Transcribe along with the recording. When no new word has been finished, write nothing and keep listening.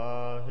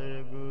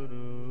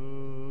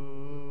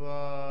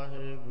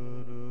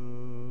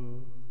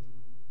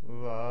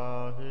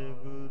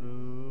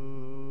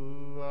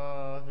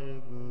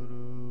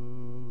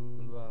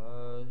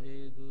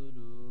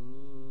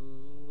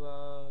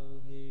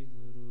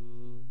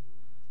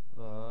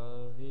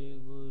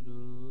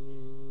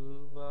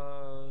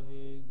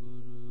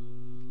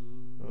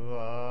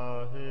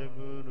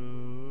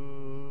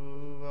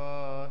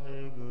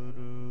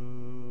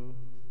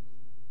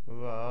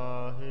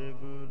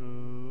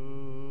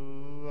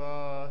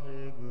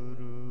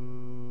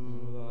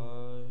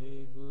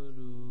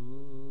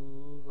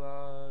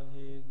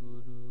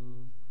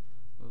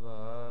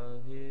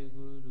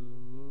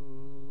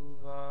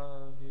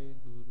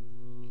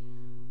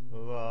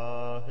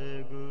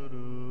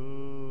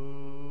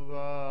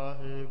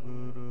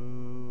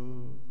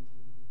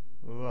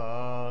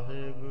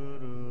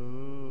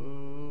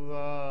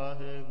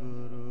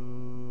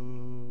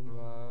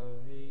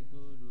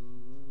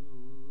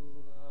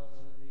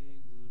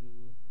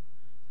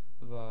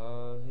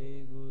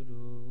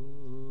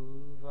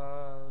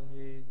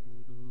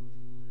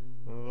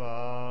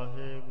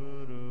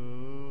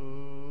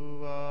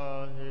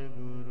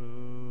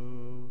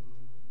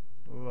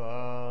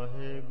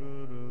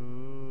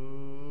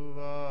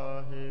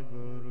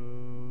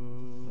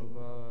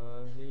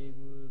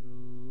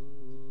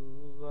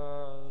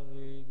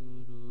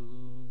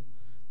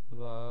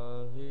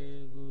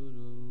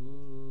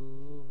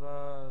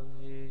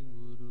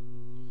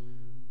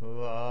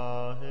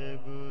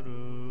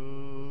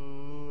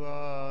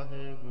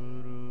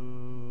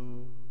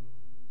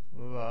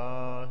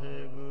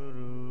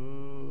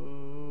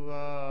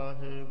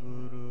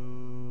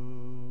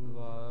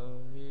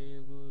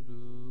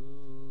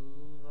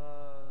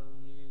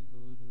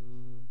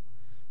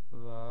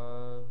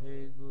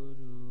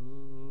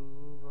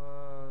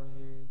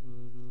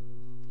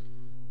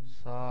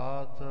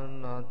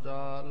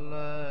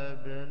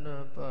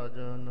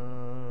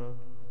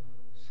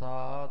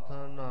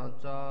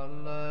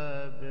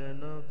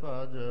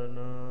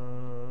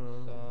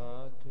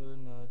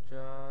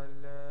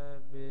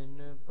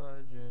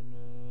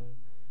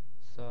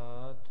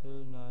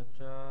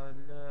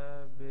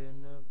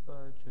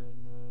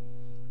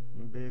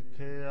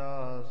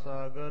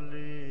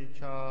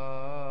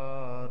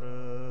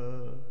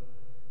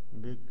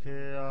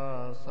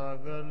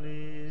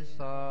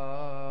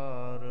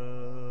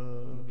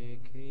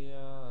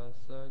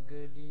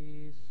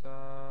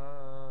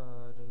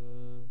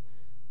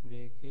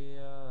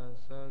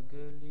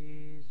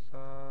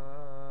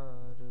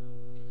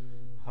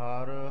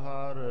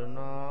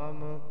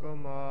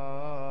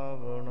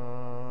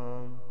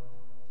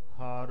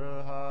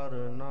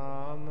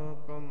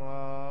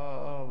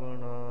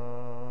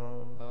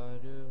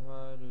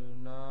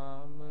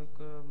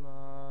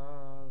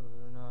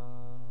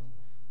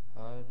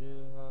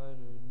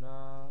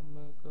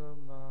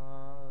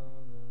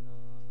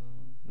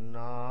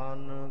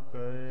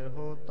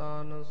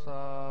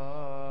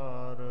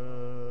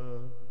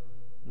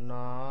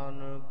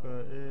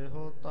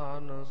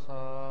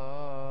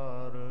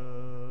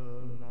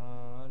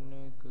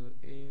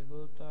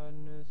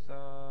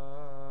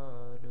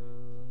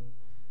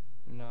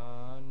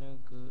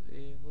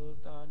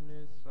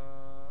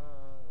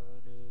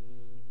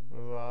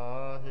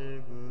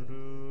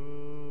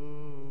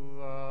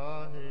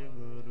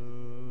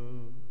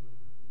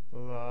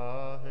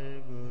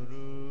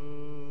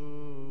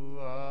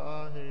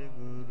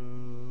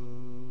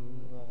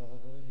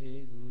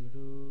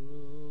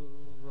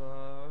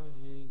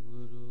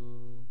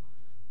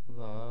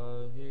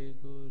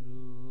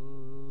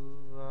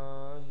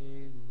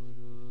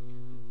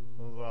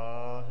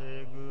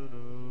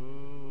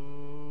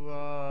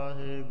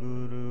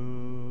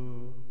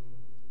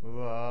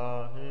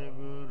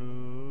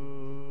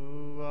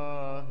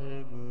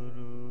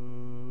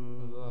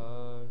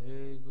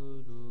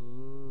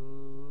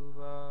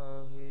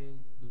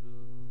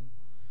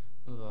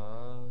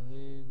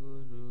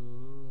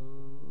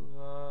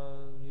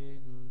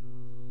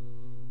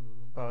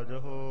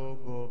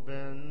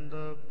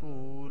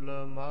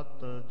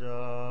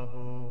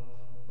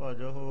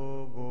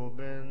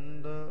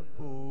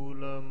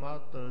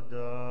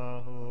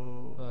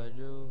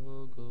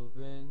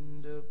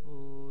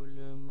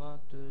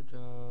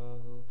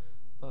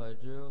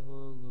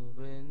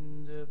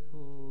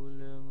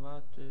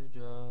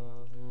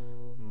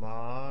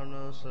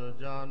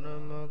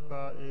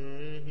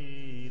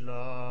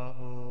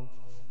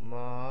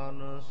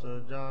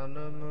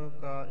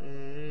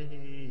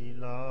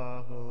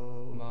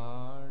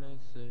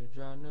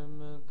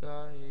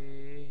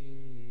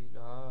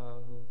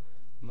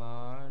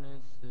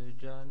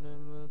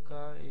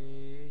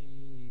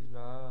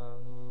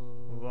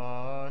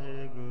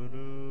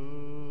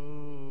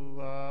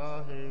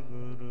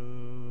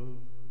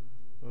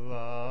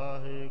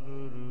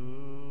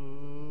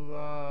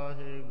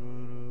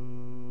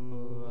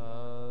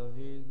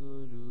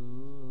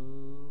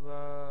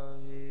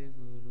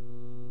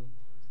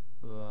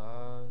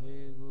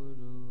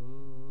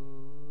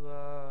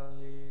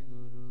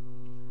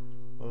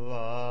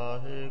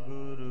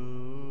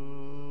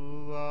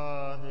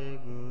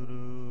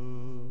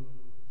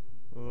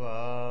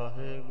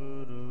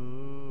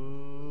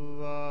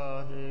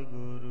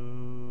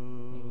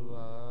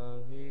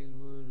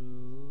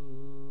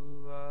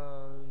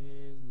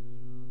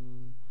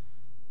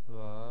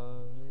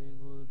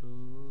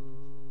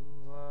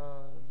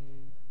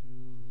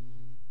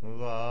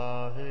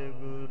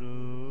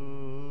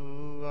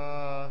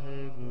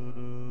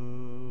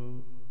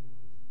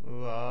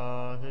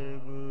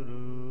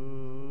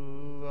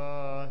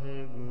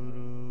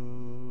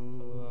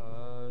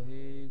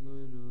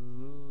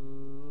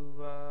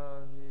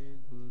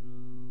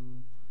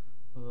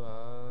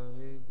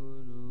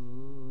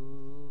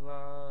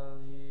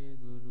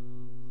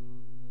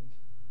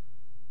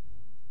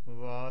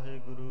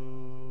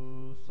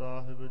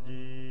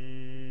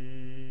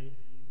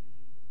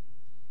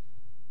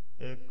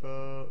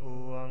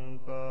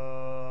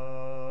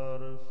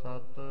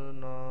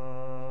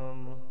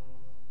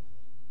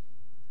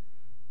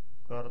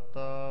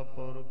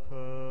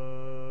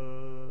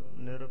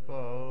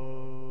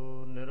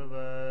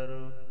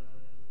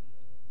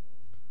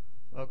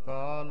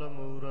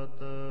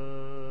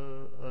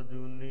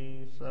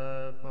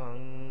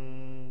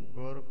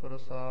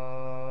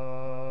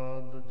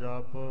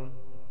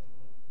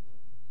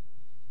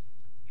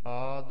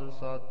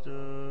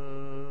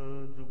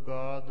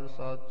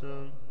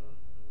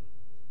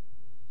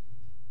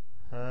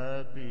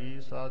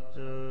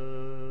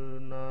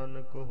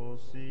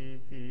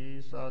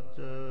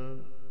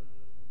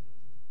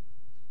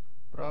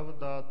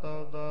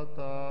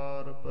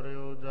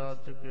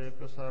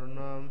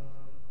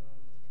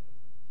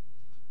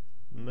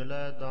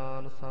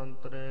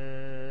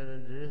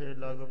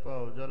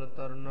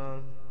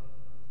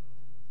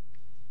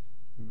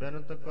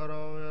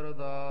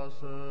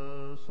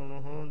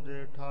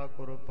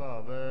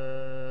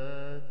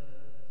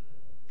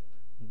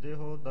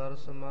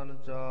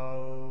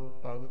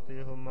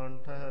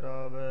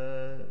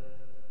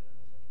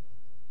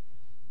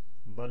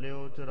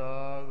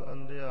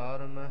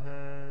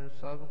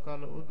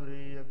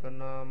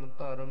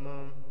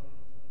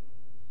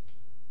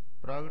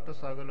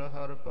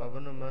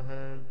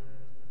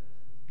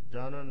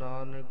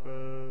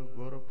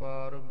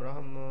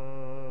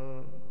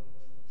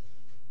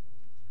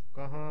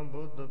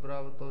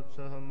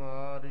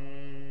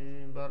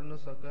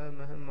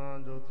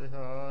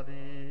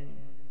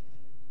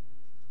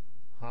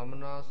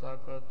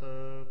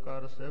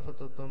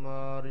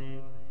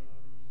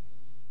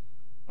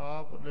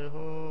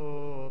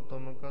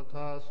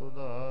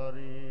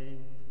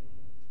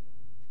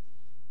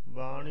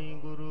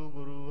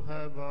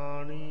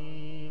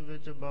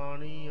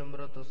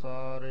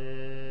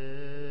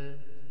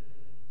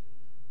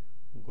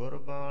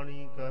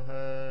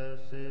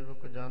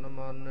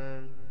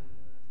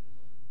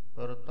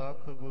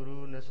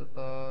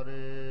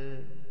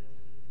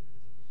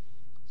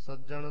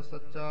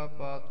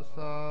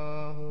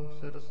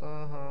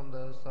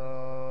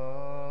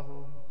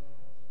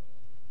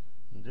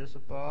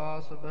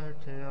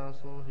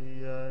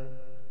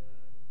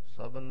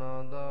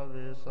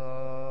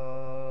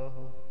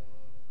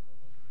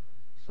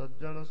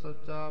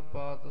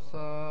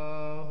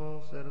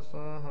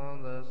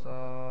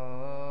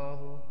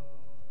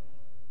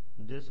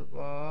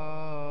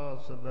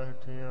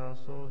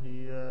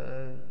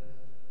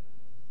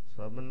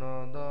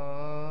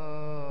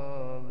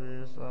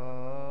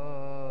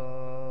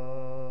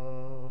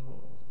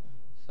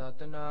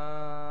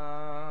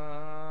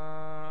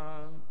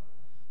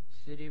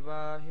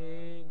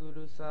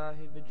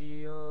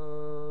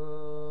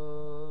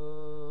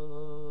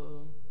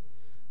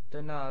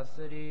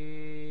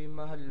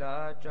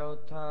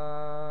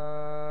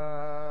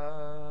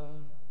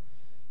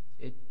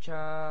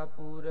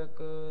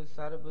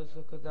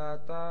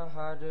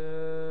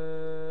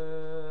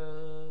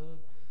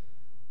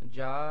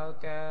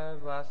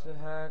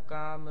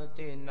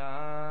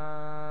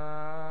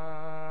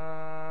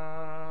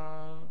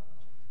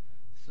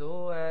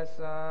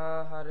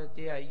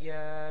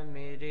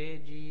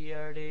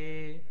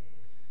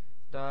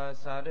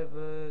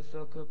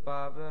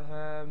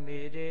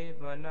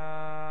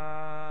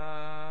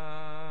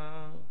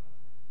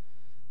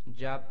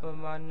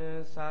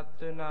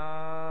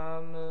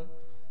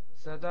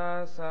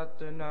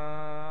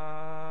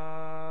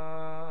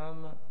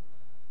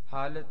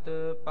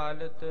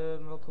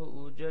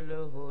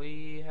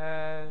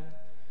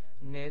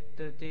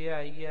ਨਿਤ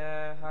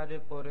ਧਿਆਈਐ ਹਰਿ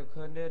ਪੁਰਖ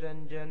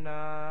ਨਿਰੰਜਨਾ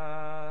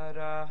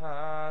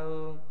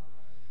ਰਹਾਉ।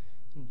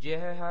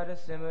 ਜਿਹ ਹਰਿ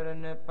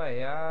ਸਿਮਰਨ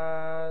ਭਇਆ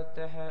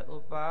ਤਹ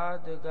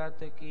ਉਪਾਦ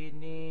ਗਤ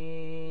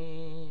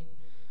ਕੀਨੀ।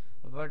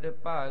 ਵਡ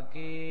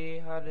ਭਾਗੀ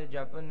ਹਰਿ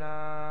ਜਪਨਾ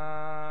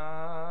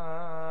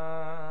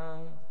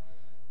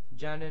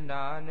ਜਨ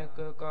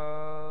ਨਾਨਕ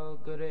ਕੋ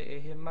ਗੁਰ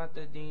ਇਹ ਮਤ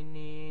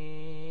ਦੀਨੀ।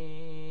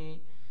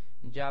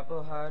 ਜਪ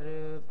ਹਰ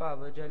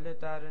ਭਵ ਜਲ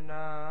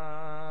ਤਰਨਾ।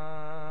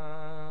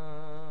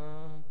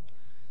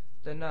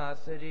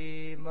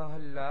 ਤਨਾਸਰੀ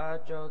ਮਹੱਲਾ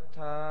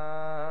ਚੌਥਾ।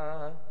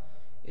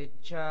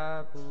 ਇੱਛਾ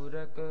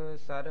ਪੂਰਕ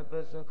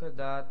ਸਰਬ ਸੁਖ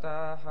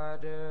ਦਾਤਾ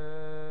ਹਰ।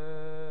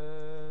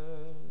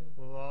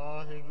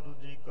 ਵਾਹਿਗੁਰੂ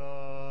ਜੀ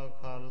ਕਾ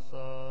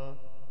ਖਾਲਸਾ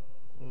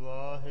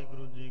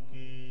ਵਾਹਿਗੁਰੂ ਜੀ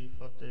ਕੀ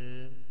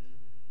ਫਤਿਹ।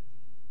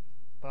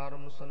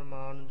 ਪਰਮ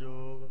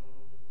ਸਨਮਾਨਯੋਗ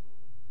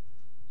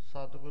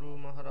ਸਤਿਗੁਰੂ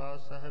ਮਹਾਰਾਜ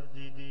ਸਾਹਿਬ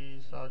ਜੀ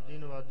ਦੀ ਸਾਜੀ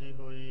ਨਵਾਜੀ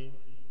ਹੋਈ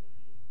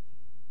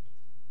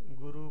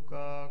ਗੁਰੂ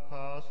ਕਾ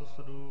ਖਾਸ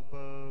ਸਰੂਪ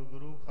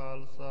ਗੁਰੂ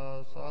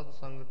ਖਾਲਸਾ ਸਾਧ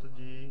ਸੰਗਤ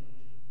ਜੀ,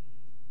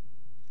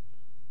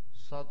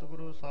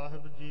 ਸਤਿਗੁਰੂ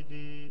ਸਾਹਿਬ ਜੀ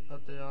ਦੀ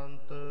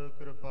ਅਤਿਅੰਤ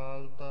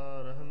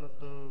ਕਿਰਪਾਲਤਾ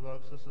ਰਹਿਮਤ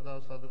ਬਖਸ਼ਿਸ਼ ਦਾ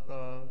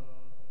ਸਦਕਾ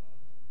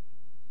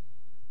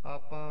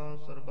ਆਪਾਂ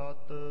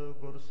ਸਰਬੱਤ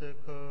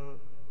ਗੁਰਸਿੱਖ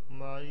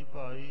ਮਾਈ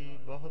ਭਾਈ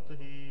ਬਹੁਤ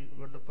ਹੀ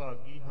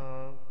ਵਡਭਾਗੀ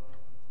ਹਾਂ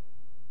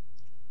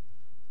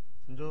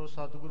ਜੋ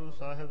ਸਤਿਗੁਰੂ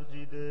ਸਾਹਿਬ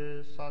ਜੀ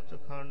ਦੇ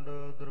ਸੱਚਖੰਡ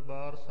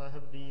ਦਰਬਾਰ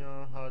ਸਾਹਿਬ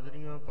ਦੀਆਂ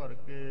ਹਾਜ਼ਰੀਆਂ ਭਰ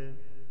ਕੇ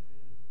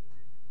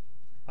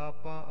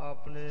ਆਪਾਂ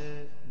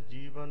ਆਪਣੇ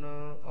ਜੀਵਨ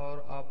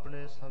ਔਰ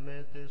ਆਪਣੇ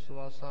ਸਮੇਂ ਤੇ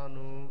ਸਵਾਸਾਂ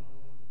ਨੂੰ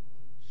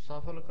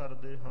ਸਫਲ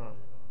ਕਰਦੇ ਹਾਂ।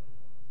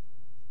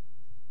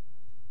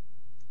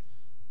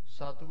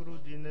 ਸਤਿਗੁਰੂ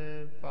ਜੀ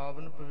ਨੇ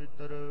ਪਾਵਨ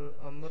ਪਵਿੱਤਰ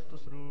ਅੰਮ੍ਰਿਤ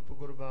ਸਰੂਪ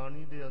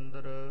ਗੁਰਬਾਣੀ ਦੇ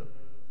ਅੰਦਰ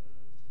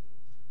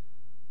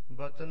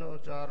ਬਚਨ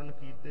ਉਚਾਰਨ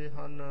ਕੀਤੇ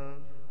ਹਨ।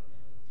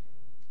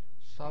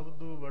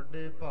 ਸਬਦੂ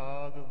ਵੱਡੇ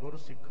ਭਾਗ ਗੁਰ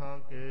ਸਿੱਖਾਂ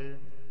ਕੇ,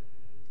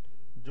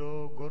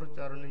 ਜੋ ਗੁਰ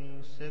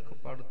ਚਰਣੀ ਸਿੱਖ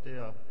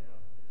ਪੜ੍ਹਤਿਆ।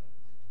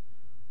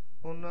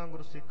 ਉਹਨਾਂ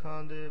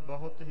ਗੁਰਸਿੱਖਾਂ ਦੇ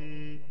ਬਹੁਤ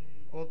ਹੀ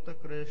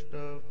ਉਤਕ੍ਰਿਸ਼ਟ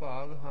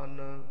ਭਾਗ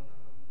ਹਨ,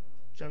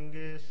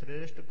 ਚੰਗੇ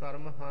ਸ੍ਰੇਸ਼ਟ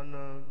ਕਰਮ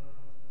ਹਨ,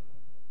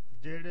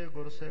 ਜਿਹੜੇ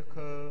ਗੁਰਸਿੱਖ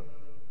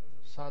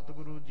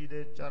ਸਤਿਗੁਰੂ ਜੀ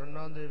ਦੇ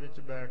ਚਰਨਾਂ ਦੇ ਵਿੱਚ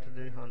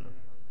ਬੈਠਦੇ ਹਨ।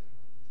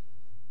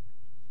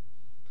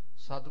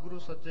 ਸਤਿਗੁਰੂ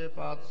ਸੱਚੇ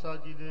ਪਾਤਸ਼ਾਹ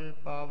ਜੀ ਦੇ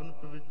ਪਾਵਨ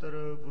ਪਵਿੱਤਰ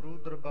ਗੁਰੂ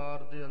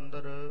ਦਰਬਾਰ ਦੇ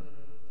ਅੰਦਰ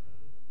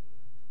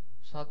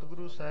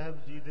ਸਤਿਗੁਰੂ ਸਾਹਿਬ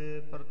ਜੀ ਦੇ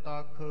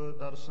ਪ੍ਰਤੱਖ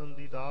ਦਰਸ਼ਨ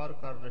ਦੀਦਾਰ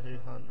ਕਰ ਰਹੇ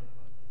ਹਨ।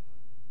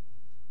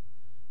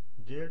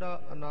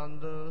 ਜਿਹੜਾ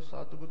ਆਨੰਦ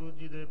ਸਤਿਗੁਰੂ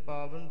ਜੀ ਦੇ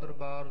ਪਾਵਨ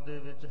ਦਰਬਾਰ ਦੇ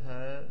ਵਿੱਚ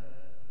ਹੈ,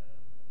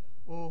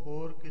 ਉਹ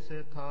ਹੋਰ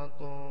ਕਿਸੇ ਥਾਂ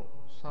ਤੋਂ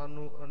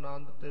ਸਾਨੂੰ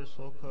ਆਨੰਦ ਤੇ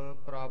ਸੁੱਖ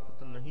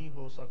ਪ੍ਰਾਪਤ ਨਹੀਂ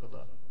ਹੋ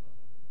ਸਕਦਾ।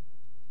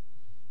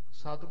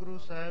 ਸਤਿਗੁਰੂ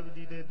ਸਾਹਿਬ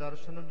ਜੀ ਦੇ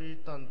ਦਰਸ਼ਨ ਵੀ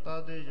ਧੰਨਤਾ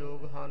ਦੇ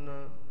ਯੋਗ ਹਨ।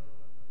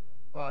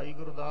 ਭਾਈ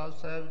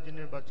ਗੁਰਦਾਸ ਸਾਹਿਬ ਜੀ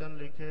ਨੇ ਬਚਨ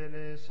ਲਿਖੇ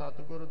ਨੇ,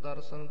 ਸਤਿਗੁਰ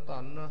ਦਰਸ਼ਨ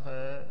ਧੰਨ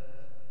ਹੈ,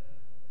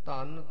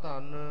 ਧੰਨ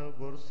ਧੰਨ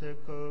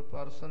ਗੁਰਸਿੱਖ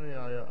ਪਰਸਨ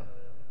ਆਇਆ।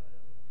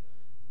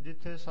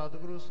 ਜਿੱਥੇ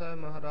ਸਤਿਗੁਰੂ ਸਾਹਿਬ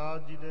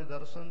ਮਹਾਰਾਜ ਜੀ ਦੇ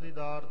ਦਰਸ਼ਨ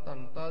ਦੀਦਾਰ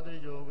ਧੰਨਤਾ ਦੇ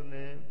ਯੋਗ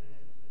ਨੇ,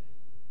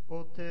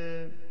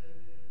 ਉੱਥੇ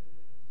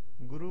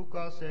ਗੁਰੂ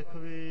ਕਾ ਸਿੱਖ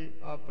ਵੀ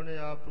ਆਪਣੇ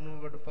ਆਪ ਨੂੰ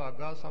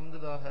ਵਡਭਾਗਾ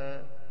ਸਮਝਦਾ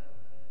ਹੈ,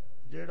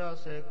 ਜਿਹੜਾ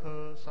ਸਿੱਖ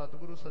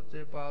ਸਤਿਗੁਰੂ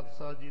ਸੱਚੇ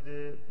ਪਾਤਸ਼ਾਹ ਜੀ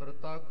ਦੇ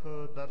ਪ੍ਰਤੱਖ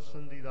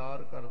ਦਰਸ਼ਨ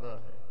ਦੀਦਾਰ ਕਰਦਾ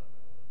ਹੈ।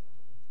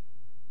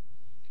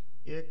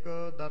 ਇੱਕ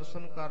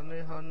ਦਰਸ਼ਨ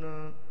ਕਰਨੇ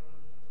ਹਨ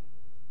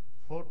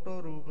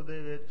ਫੋਟੋ ਰੂਪ ਦੇ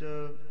ਵਿੱਚ,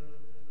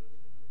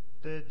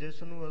 ਤੇ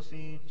ਜਿਸ ਨੂੰ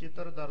ਅਸੀਂ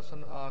ਚਿੱਤਰ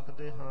ਦਰਸ਼ਨ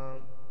ਆਖਦੇ ਹਾਂ।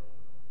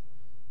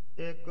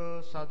 ਇੱਕ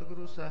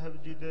ਸਤਿਗੁਰੂ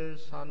ਸਾਹਿਬ ਜੀ ਦੇ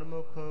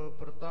ਸਨਮੁਖ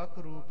ਪ੍ਰਤੱਖ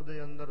ਰੂਪ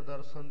ਦੇ ਅੰਦਰ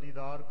ਦਰਸ਼ਨ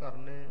ਦੀਦਾਰ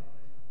ਕਰਨੇ।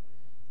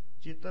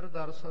 ਚਿੱਤਰ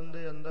ਦਰਸ਼ਨ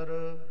ਦੇ ਅੰਦਰ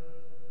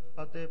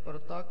ਅਤੇ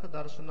ਪ੍ਰਤੱਖ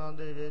ਦਰਸ਼ਨਾਂ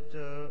ਦੇ ਵਿੱਚ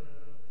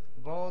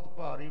ਬਹੁਤ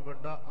ਭਾਰੀ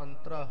ਵੱਡਾ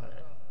ਅੰਤਰਾ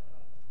ਹੈ।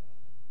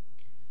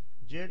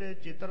 ਜਿਹੜੇ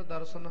ਚਿੱਤਰ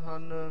ਦਰਸ਼ਨ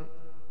ਹਨ,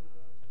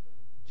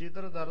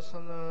 ਚਿੱਤਰ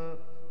ਦਰਸ਼ਨ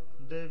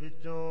ਦੇ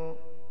ਵਿੱਚੋਂ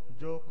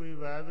ਜੋ ਕੋਈ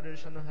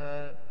ਵਾਈਬ੍ਰੇਸ਼ਨ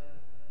ਹੈ,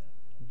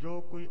 ਜੋ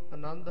ਕੋਈ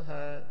ਆਨੰਦ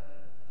ਹੈ,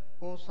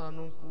 ਉਹ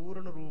ਸਾਨੂੰ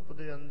ਪੂਰਨ ਰੂਪ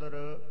ਦੇ ਅੰਦਰ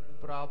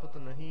ਪ੍ਰਾਪਤ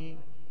ਨਹੀਂ,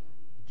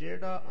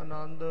 ਜਿਹੜਾ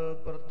ਆਨੰਦ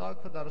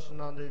ਪ੍ਰਤੱਖ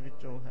ਦਰਸ਼ਨਾਂ ਦੇ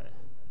ਵਿੱਚੋਂ ਹੈ।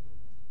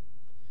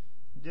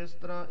 ਜਿਸ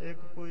ਤਰ੍ਹਾਂ ਇੱਕ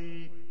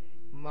ਕੋਈ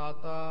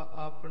ਮਾਤਾ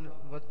ਆਪਣੇ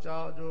ਬੱਚਾ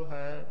ਜੋ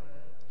ਹੈ,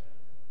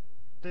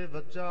 ਤੇ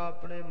ਬੱਚਾ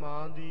ਆਪਣੇ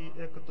ਮਾਂ ਦੀ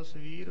ਇੱਕ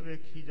ਤਸਵੀਰ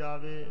ਵੇਖੀ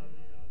ਜਾਵੇ,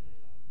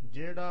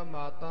 ਜਿਹੜਾ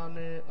ਮਾਤਾ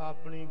ਨੇ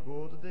ਆਪਣੀ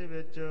ਗੋਦ ਦੇ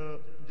ਵਿੱਚ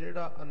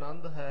ਜਿਹੜਾ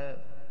ਆਨੰਦ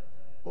ਹੈ,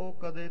 ਉਹ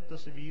ਕਦੇ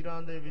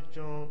ਤਸਵੀਰਾਂ ਦੇ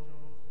ਵਿੱਚੋਂ,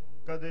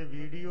 ਕਦੇ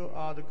ਵੀਡੀਓ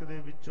ਆਦਿਕ ਦੇ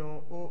ਵਿੱਚੋਂ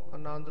ਉਹ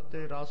ਆਨੰਦ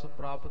ਤੇ ਰਸ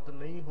ਪ੍ਰਾਪਤ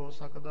ਨਹੀਂ ਹੋ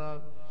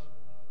ਸਕਦਾ।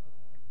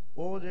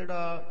 ਉਹ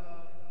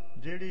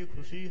ਜਿਹੜੀ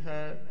ਖੁਸ਼ੀ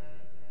ਹੈ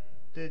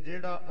ਤੇ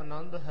ਜਿਹੜਾ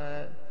ਆਨੰਦ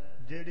ਹੈ,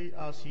 ਜਿਹੜੀ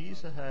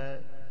ਆਸੀਸ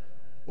ਹੈ,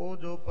 ਉਹ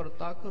ਜੋ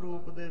ਪ੍ਰਤੱਖ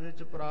ਰੂਪ ਦੇ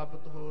ਵਿੱਚ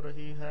ਪ੍ਰਾਪਤ ਹੋ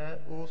ਰਹੀ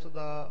ਹੈ, ਉਸ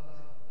ਦਾ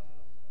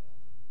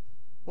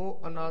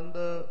ਉਹ ਆਨੰਦ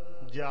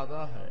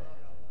ਜ਼ਿਆਦਾ ਹੈ,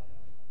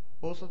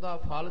 ਉਸ ਦਾ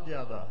ਫਲ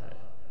ਜ਼ਿਆਦਾ ਹੈ।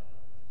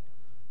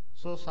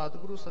 ਸੋ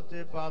ਸਤਿਗੁਰੂ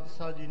ਸੱਚੇ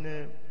ਪਾਤਸ਼ਾਹ ਜੀ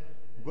ਨੇ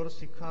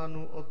ਗੁਰਸਿੱਖਾਂ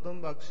ਨੂੰ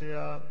ਉਦਮ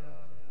ਬਖਸ਼ਿਆ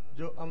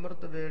ਜੋ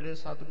ਅੰਮ੍ਰਿਤ ਵੇਲੇ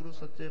ਸਤਿਗੁਰੂ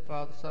ਸੱਚੇ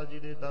ਪਾਤਸ਼ਾਹ ਜੀ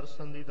ਦੇ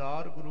ਦਰਸ਼ਨ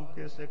ਦੀਦਾਰ ਗੁਰੂ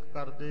ਕੇ ਸਿੱਖ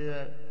ਕਰਦੇ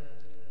ਐ,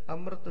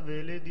 ਅੰਮ੍ਰਿਤ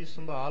ਵੇਲੇ ਦੀ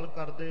ਸੰਭਾਲ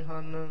ਕਰਦੇ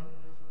ਹਨ।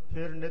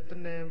 ਫਿਰ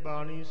ਨਿਤਨੇਮ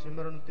ਬਾਣੀ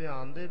ਸਿਮਰਨ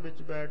ਧਿਆਨ ਦੇ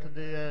ਵਿੱਚ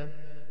ਬੈਠਦੇ ਐ,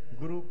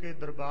 ਗੁਰੂ ਕੇ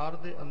ਦਰਬਾਰ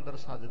ਦੇ ਅੰਦਰ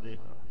ਸਜਦੇ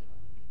ਹਾਂ।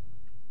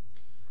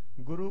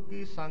 ਗੁਰੂ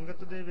ਕੀ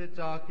ਸੰਗਤ ਦੇ ਵਿੱਚ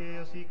ਆ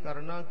ਕੇ ਅਸੀਂ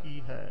ਕਰਨਾ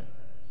ਕੀ ਹੈ?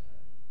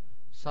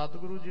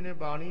 ਸਤਿਗੁਰੂ ਜੀ ਨੇ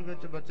ਬਾਣੀ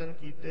ਵਿੱਚ ਬਚਨ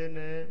ਕੀਤੇ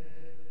ਨੇ,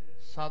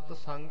 ਸਤ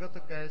ਸੰਗਤ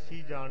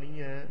ਕੈਸੀ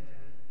ਜਾਣੀਐ,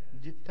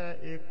 ਜਿੱਥੈ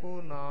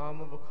ਏਕੋ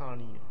ਨਾਮ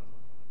ਵਖਾਣੀਐ।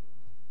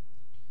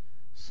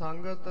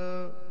 ਸੰਗਤ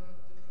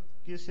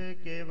ਕਿਸੇ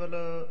ਕੇਵਲ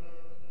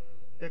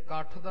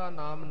ਇਕੱਠ ਦਾ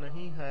ਨਾਮ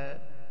ਨਹੀਂ ਹੈ।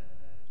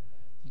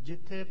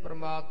 ਜਿੱਥੇ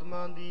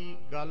ਪ੍ਰਮਾਤਮਾ ਦੀ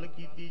ਗੱਲ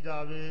ਕੀਤੀ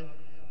ਜਾਵੇ,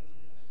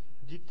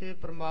 ਜਿੱਥੇ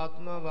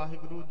ਪ੍ਰਮਾਤਮਾ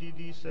ਵਾਹਿਗੁਰੂ ਜੀ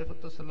ਦੀ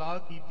ਸਿਫਤ ਸਲਾਹ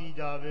ਕੀਤੀ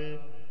ਜਾਵੇ,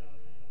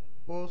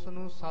 ਉਸ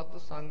ਨੂੰ ਸਤ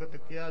ਸੰਗਤ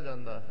ਕਿਹਾ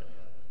ਜਾਂਦਾ ਹੈ।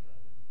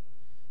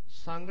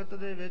 ਸੰਗਤ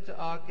ਦੇ ਵਿੱਚ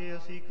ਆ ਕੇ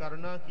ਅਸੀਂ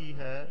ਕਰਨਾ ਕੀ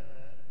ਹੈ?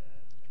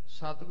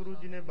 ਸਤਿਗੁਰੂ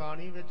ਜੀ ਨੇ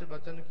ਬਾਣੀ ਵਿੱਚ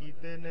ਬਚਨ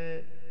ਕੀਤੇ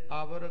ਨੇ,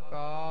 ਅਵਰ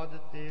ਕਾਜ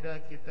ਤੇਰਾ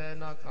ਕਿਤੈ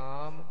ਨਾ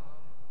ਕਾਮ,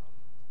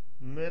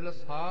 ਮਿਲ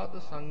ਸਾਧ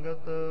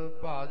ਸੰਗਤ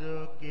ਭਜ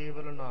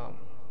ਕੇਵਲ ਨਾਮ।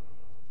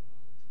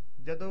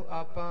 ਜਦੋਂ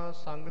ਆਪਾਂ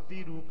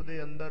ਸੰਗਤੀ ਰੂਪ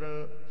ਦੇ ਅੰਦਰ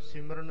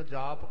ਸਿਮਰਨ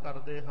ਜਾਪ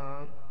ਕਰਦੇ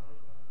ਹਾਂ,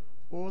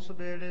 ਉਸ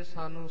ਵੇਲੇ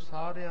ਸਾਨੂੰ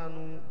ਸਾਰਿਆਂ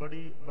ਨੂੰ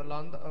ਬੜੀ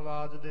ਬੁਲੰਦ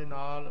ਆਵਾਜ਼ ਦੇ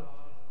ਨਾਲ,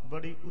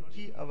 ਬੜੀ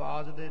ਉੱਚੀ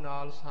ਆਵਾਜ਼ ਦੇ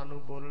ਨਾਲ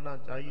ਸਾਨੂੰ ਬੋਲਣਾ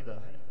ਚਾਹੀਦਾ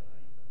ਹੈ।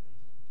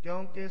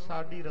 ਕਿਉਂਕਿ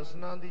ਸਾਡੀ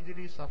ਰਸਨਾ ਦੀ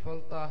ਜਿਹੜੀ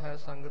ਸਫਲਤਾ ਹੈ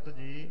ਸੰਗਤ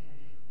ਜੀ,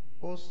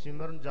 ਉਹ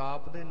ਸਿਮਰਨ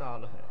ਜਾਪ ਦੇ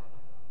ਨਾਲ ਹੈ।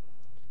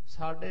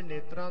 ਸਾਡੇ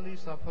ਨੇਤਰਾਂ ਦੀ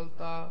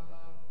ਸਫਲਤਾ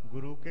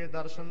ਗੁਰੂ ਕੇ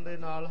ਦਰਸ਼ਨ ਦੇ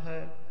ਨਾਲ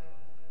ਹੈ।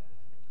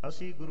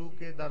 ਅਸੀਂ ਗੁਰੂ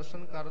ਕੇ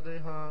ਦਰਸ਼ਨ ਕਰਦੇ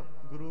ਹਾਂ,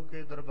 ਗੁਰੂ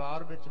ਕੇ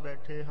ਦਰਬਾਰ ਵਿੱਚ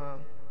ਬੈਠੇ ਹਾਂ,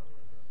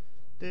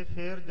 ਤੇ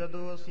ਫਿਰ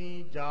ਜਦੋਂ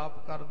ਅਸੀਂ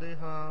ਜਾਪ ਕਰਦੇ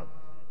ਹਾਂ,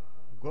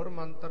 ਗੁਰ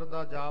ਮੰਤਰ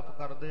ਦਾ ਜਾਪ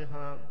ਕਰਦੇ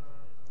ਹਾਂ,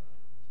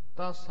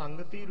 ਤਾਂ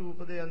ਸੰਗਤੀ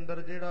ਰੂਪ ਦੇ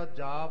ਅੰਦਰ ਜਿਹੜਾ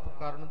ਜਾਪ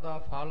ਕਰਨ ਦਾ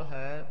ਫਲ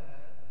ਹੈ,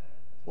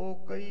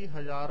 ਉਹ ਕਈ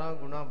ਹਜ਼ਾਰਾਂ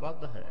ਗੁਣਾ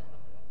ਵੱਧ ਹੈ।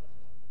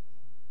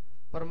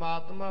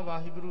 ਪਰਮਾਤਮਾ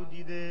ਵਾਹਿਗੁਰੂ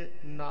ਜੀ ਦੇ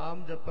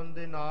ਨਾਮ ਜਪਣ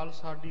ਦੇ ਨਾਲ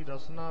ਸਾਡੀ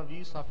ਰਸਨਾ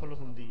ਵੀ ਸਫਲ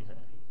ਹੁੰਦੀ ਹੈ।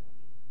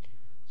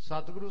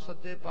 ਸਤਿਗੁਰੂ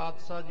ਸੱਚੇ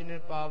ਪਾਤਸ਼ਾਹ ਜੀ ਨੇ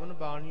ਪਾਵਨ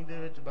ਬਾਣੀ ਦੇ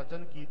ਵਿੱਚ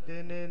ਬਚਨ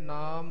ਕੀਤੇ ਨੇ,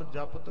 ਨਾਮ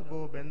ਜਪਤ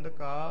ਗੋਬਿੰਦ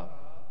ਕਾ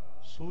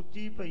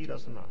ਸੂਚੀ ਭਈ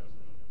ਰਸਨਾ।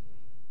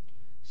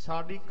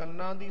 ਸਾਡੀ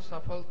ਕੰਨਾਂ ਦੀ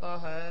ਸਫਲਤਾ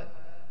ਹੈ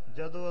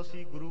ਜਦੋਂ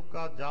ਅਸੀਂ ਗੁਰੂ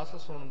ਕਾ ਜਸ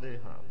ਸੁਣਦੇ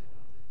ਹਾਂ।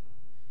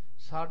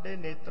 ਸਾਡੇ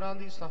ਨੇਤਰਾਂ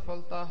ਦੀ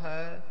ਸਫਲਤਾ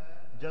ਹੈ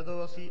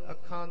ਜਦੋਂ ਅਸੀਂ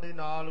ਅੱਖਾਂ ਦੇ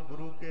ਨਾਲ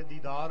ਗੁਰੂ ਕੇ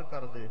ਦੀਦਾਰ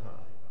ਕਰਦੇ ਹਾਂ।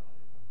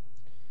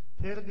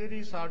 ਫਿਰ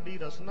ਜਿਹੜੀ ਸਾਡੀ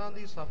ਰਸਨਾ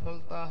ਦੀ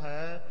ਸਫਲਤਾ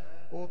ਹੈ,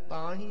 ਉਹ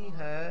ਤਾਂ ਹੀ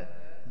ਹੈ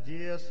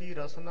ਜੇ ਅਸੀਂ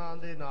ਰਸਨਾ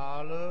ਦੇ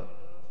ਨਾਲ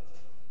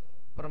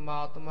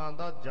ਪਰਮਾਤਮਾ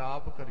ਦਾ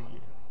ਜਾਪ ਕਰੀਏ।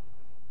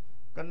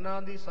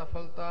 ਕੰਨਾਂ ਦੀ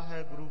ਸਫਲਤਾ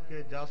ਹੈ ਗੁਰੂ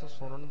ਕੇ ਜਸ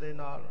ਸੁਣਨ ਦੇ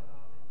ਨਾਲ।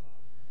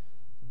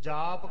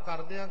 ਜਾਪ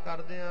ਕਰਦਿਆਂ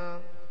ਕਰਦਿਆਂ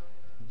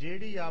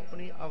ਜਿਹੜੀ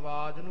ਆਪਣੀ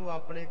ਆਵਾਜ਼ ਨੂੰ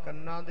ਆਪਣੇ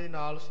ਕੰਨਾਂ ਦੇ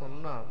ਨਾਲ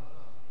ਸੁਣਨਾ,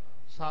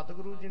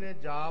 ਸਤਿਗੁਰੂ ਜੀ ਨੇ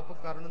ਜਾਪ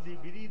ਕਰਨ ਦੀ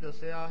ਵਿਧੀ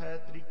ਦੱਸਿਆ ਹੈ,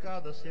 ਤਰੀਕਾ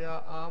ਦੱਸਿਆ।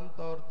 ਆਮ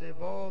ਤੌਰ ਤੇ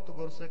ਬਹੁਤ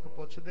ਗੁਰਸਿੱਖ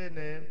ਪੁੱਛਦੇ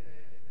ਨੇ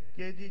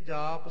ਕਿ ਜੀ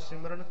ਜਾਪ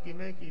ਸਿਮਰਨ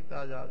ਕਿਵੇਂ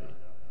ਕੀਤਾ ਜਾਵੇ,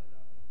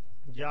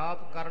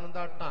 ਜਾਪ ਕਰਨ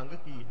ਦਾ ਢੰਗ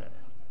ਕੀ ਹੈ?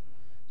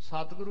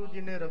 ਸਤਿਗੁਰੂ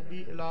ਜੀ ਨੇ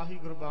ਰੱਬੀ ਇਲਾਹੀ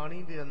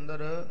ਗੁਰਬਾਣੀ ਦੇ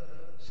ਅੰਦਰ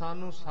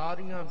ਸਾਨੂੰ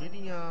ਸਾਰੀਆਂ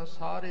ਵਿਧੀਆਂ,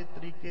 ਸਾਰੇ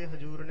ਤਰੀਕੇ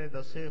ਹਜ਼ੂਰ ਨੇ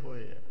ਦੱਸੇ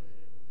ਹੋਏ ਹੈ।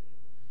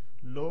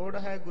 ਲੋੜ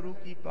ਹੈ ਗੁਰੂ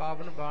ਕੀ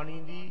ਪਾਵਨ ਬਾਣੀ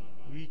ਦੀ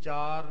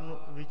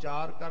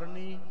ਵਿਚਾਰ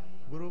ਕਰਨੀ,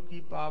 ਗੁਰੂ ਕੀ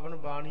ਪਾਵਨ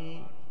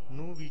ਬਾਣੀ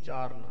ਨੂੰ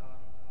ਵਿਚਾਰਨਾ।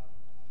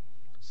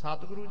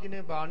 ਸਤਿਗੁਰੂ ਜੀ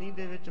ਨੇ ਬਾਣੀ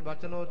ਦੇ ਵਿੱਚ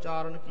ਬਚਨ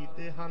ਉਚਾਰਨ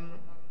ਕੀਤੇ ਹਨ,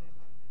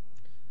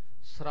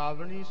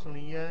 ਸ਼ਰਾਵਣੀ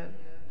ਸੁਣੀਐ,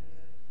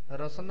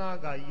 ਰਸਨਾ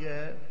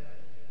ਗਾਈਐ,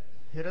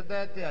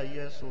 ਹਿਰਦੈ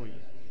ਧਿਆਈਐ ਸੋਈ।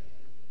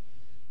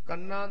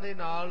 ਕੰਨਾਂ ਦੇ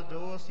ਨਾਲ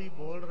ਜੋ ਅਸੀਂ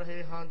ਬੋਲ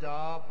ਰਹੇ ਹਾਂ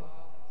ਜਾਪ,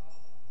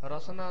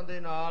 ਰਸਨਾ ਦੇ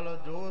ਨਾਲ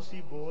ਜੋ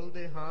ਅਸੀਂ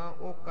ਬੋਲਦੇ ਹਾਂ,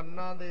 ਉਹ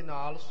ਕੰਨਾਂ ਦੇ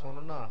ਨਾਲ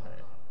ਸੁਣਨਾ ਹੈ।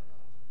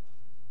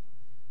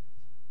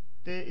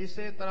 ਤੇ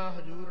ਇਸੇ ਤਰ੍ਹਾਂ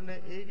ਹਜ਼ੂਰ ਨੇ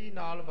ਇਹ ਵੀ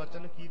ਨਾਲ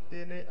ਬਚਨ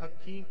ਕੀਤੇ ਨੇ,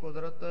 ਅੱਖੀਂ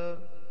ਕੁਦਰਤ,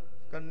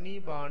 ਕੰਨੀ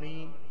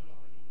ਬਾਣੀ,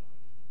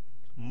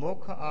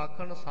 ਮੁਖ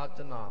ਆਖਣ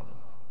ਸੱਚ ਨਾਮ।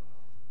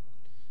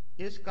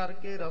 ਇਸ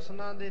ਕਰਕੇ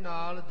ਰਸਨਾ ਦੇ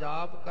ਨਾਲ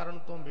ਜਾਪ ਕਰਨ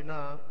ਤੋਂ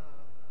ਬਿਨਾਂ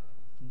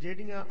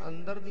ਜਿਹੜੀਆਂ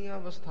ਅੰਦਰ ਦੀਆਂ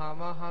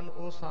ਅਵਸਥਾਵਾਂ ਹਨ,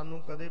 ਉਹ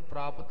ਸਾਨੂੰ ਕਦੇ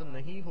ਪ੍ਰਾਪਤ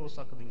ਨਹੀਂ ਹੋ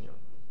ਸਕਦੀਆਂ।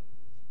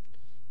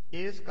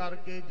 ਇਸ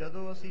ਕਰਕੇ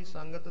ਜਦੋਂ ਅਸੀਂ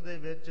ਸੰਗਤ ਦੇ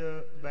ਵਿੱਚ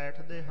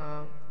ਬੈਠਦੇ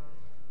ਹਾਂ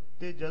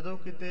ਤੇ ਜਦੋਂ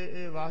ਕਿਤੇ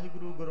ਇਹ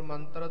ਵਾਹਿਗੁਰੂ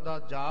ਗੁਰਮੰਤਰ ਦਾ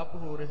ਜਾਪ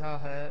ਹੋ ਰਿਹਾ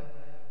ਹੈ,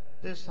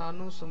 ਤੇ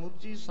ਸਾਨੂੰ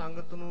ਸਮੁੱਚੀ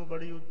ਸੰਗਤ ਨੂੰ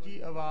ਬੜੀ ਉੱਚੀ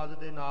ਆਵਾਜ਼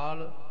ਦੇ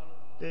ਨਾਲ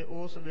ਤੇ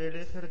ਉਸ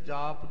ਵੇਲੇ ਫਿਰ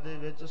ਜਾਪ ਦੇ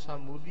ਵਿੱਚ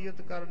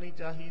ਸ਼ਮੂਲੀਅਤ ਕਰਨੀ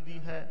ਚਾਹੀਦੀ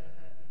ਹੈ,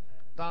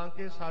 ਤਾਂ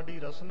ਕਿ ਸਾਡੀ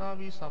ਰਸਨਾ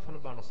ਵੀ ਸਫਲ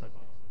ਬਣ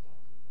ਸਕੇ।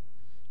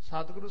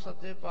 ਸਤਿਗੁਰੂ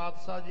ਸੱਚੇ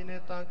ਪਾਤਸ਼ਾਹ ਜੀ ਨੇ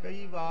ਤਾਂ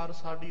ਕਈ ਵਾਰ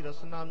ਸਾਡੀ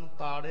ਰਸਨਾ ਨੂੰ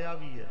ਤਾੜਿਆ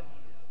ਵੀ ਹੈ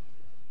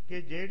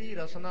ਕਿ ਜਿਹੜੀ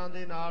ਰਸਨਾ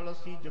ਦੇ ਨਾਲ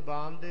ਅਸੀਂ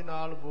ਜ਼ੁਬਾਨ ਦੇ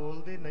ਨਾਲ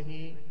ਬੋਲਦੇ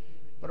ਨਹੀਂ,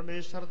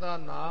 ਪਰਮੇਸ਼ਰ ਦਾ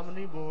ਨਾਮ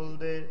ਨਹੀਂ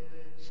ਬੋਲਦੇ,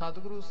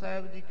 ਸਤਿਗੁਰੂ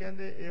ਸਾਹਿਬ ਜੀ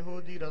ਕਹਿੰਦੇ ਇਹੋ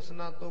ਜੀ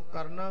ਰਸਨਾ ਤੋਂ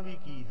ਕਰਨਾ ਵੀ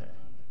ਕੀ ਹੈ।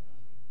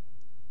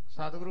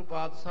 ਸਤਿਗੁਰੂ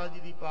ਪਾਤਸ਼ਾਹ ਜੀ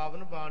ਦੀ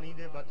ਪਾਵਨ ਬਾਣੀ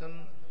ਦੇ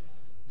ਬਚਨ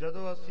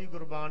ਜਦੋਂ ਅਸੀਂ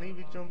ਗੁਰਬਾਣੀ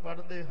ਵਿੱਚੋਂ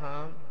ਪੜ੍ਹਦੇ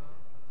ਹਾਂ,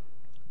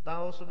 ਤਾਂ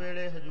ਉਸ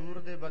ਵੇਲੇ ਹਜ਼ੂਰ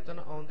ਦੇ ਬਚਨ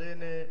ਆਉਂਦੇ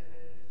ਨੇ,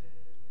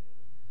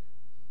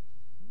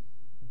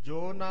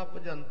 ਜੋ ਨਾ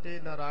ਭਜੰਤੇ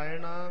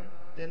ਨਾਰਾਇਣਾ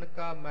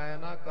ਤਿਨਕਾ ਮੈਂ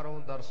ਨਾ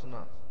ਕਰੂੰ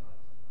ਦਰਸ਼ਨਾ।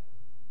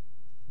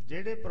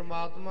 ਜਿਹੜੇ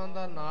ਪ੍ਰਮਾਤਮਾ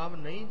ਦਾ ਨਾਮ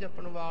ਨਹੀਂ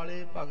ਜਪਣ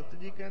ਵਾਲੇ ਭਗਤ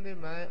ਜੀ ਕਹਿੰਦੇ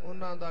ਮੈਂ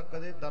ਉਹਨਾਂ ਦਾ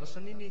ਕਦੇ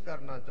ਦਰਸ਼ਨ ਹੀ ਨਹੀਂ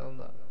ਕਰਨਾ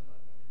ਚਾਹੁੰਦਾ।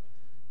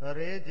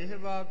 ਰੇ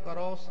ਜਿਹਵਾ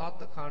ਕਰੋ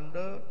ਸਤਖੰਡ,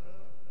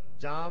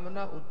 ਜਾਮ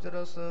ਨਾ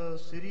ਉਚਰਸ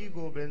ਸ੍ਰੀ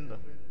ਗੋਬਿੰਦ।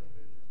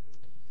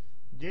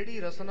 ਜਿਹੜੀ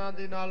ਰਸਨਾ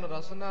ਦੇ ਨਾਲ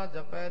ਰਸਨਾ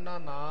ਜਪੈ ਨਾ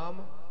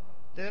ਨਾਮ,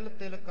 ਤਿਲ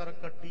ਤਿਲ ਕਰ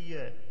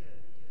ਕੱਟੀਐ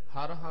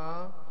ਹਰ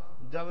ਹਾਂ,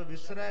 ਜਬ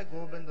ਵਿਸਰੈ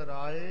ਗੋਬਿੰਦ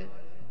ਰਾਏ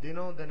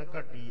ਦਿਨੋਂ ਦਿਨ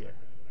ਘਟੀਐ।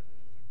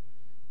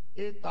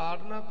 ਇਹ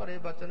ਤਾੜਨਾ ਭਰੇ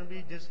ਬਚਨ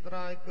ਵੀ ਜਿਸ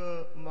ਤਰ੍ਹਾਂ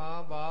ਇੱਕ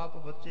ਮਾਂ ਬਾਪ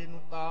ਬੱਚੇ ਨੂੰ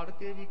ਤਾੜ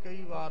ਕੇ ਵੀ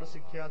ਕਈ ਵਾਰ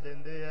ਸਿੱਖਿਆ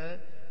ਦਿੰਦੇ ਐ,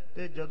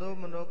 ਤੇ ਜਦੋਂ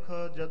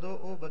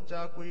ਉਹ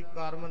ਬੱਚਾ ਕੋਈ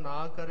ਕਰਮ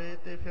ਨਾ ਕਰੇ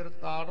ਤੇ ਫਿਰ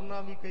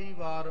ਤਾੜਨਾ ਵੀ ਕਈ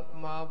ਵਾਰ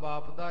ਮਾਂ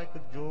ਬਾਪ ਦਾ ਇੱਕ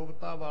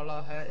ਯੋਗਤਾ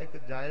ਵਾਲਾ ਹੈ, ਇੱਕ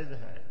ਜਾਇਜ਼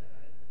ਹੈ।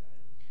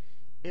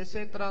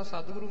 ਇਸੇ ਤਰ੍ਹਾਂ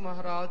ਸਤਿਗੁਰੂ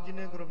ਮਹਾਰਾਜ ਜੀ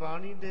ਨੇ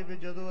ਗੁਰਬਾਣੀ ਦੇ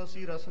ਵਿੱਚ ਜਦੋਂ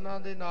ਅਸੀਂ ਰਸਨਾ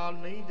ਦੇ ਨਾਲ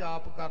ਨਹੀਂ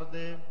ਜਾਪ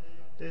ਕਰਦੇ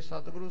ਤੇ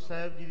ਸਤਿਗੁਰੂ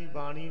ਸਾਹਿਬ ਜੀ ਦੀ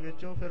ਬਾਣੀ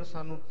ਵਿੱਚੋਂ ਫਿਰ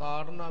ਸਾਨੂੰ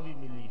ਤਾੜਨਾ ਵੀ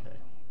ਮਿਲੀ ਹੈ।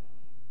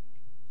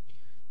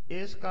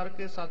 ਇਸ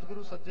ਕਰਕੇ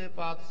ਸਤਿਗੁਰੂ ਸੱਚੇ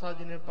ਪਾਤਸ਼ਾਹ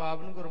ਜੀ ਨੇ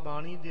ਪਾਵਨ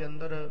ਗੁਰਬਾਣੀ ਦੇ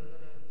ਅੰਦਰ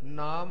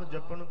ਨਾਮ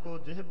ਜਪਣ ਕੋ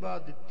ਜਿਹਬਾ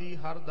ਦਿੱਤੀ,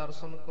 ਹਰ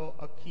ਦਰਸ਼ਨ ਕੋ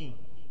ਅੱਖੀ।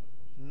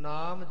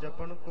 ਨਾਮ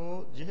ਜਪਣ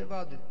ਕੋ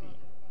ਜਿਹਬਾ ਦਿੱਤੀ।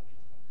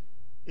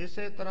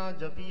 ਇਸੇ ਤਰ੍ਹਾਂ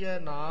ਜਪੀਐ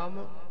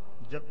ਨਾਮ,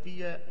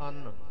 ਜਪੀਐ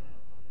ਅੰਨ।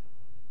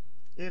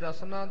 ਇਹ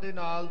ਰਸਨਾ ਦੇ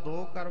ਨਾਲ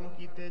ਦੋ ਕਰਮ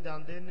ਕੀਤੇ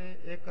ਜਾਂਦੇ ਨੇ।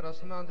 ਇੱਕ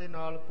ਰਸਨਾ ਦੇ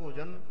ਨਾਲ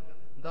ਭੋਜਨ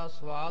ਦਾ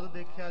ਸਵਾਦ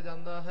ਦੇਖਿਆ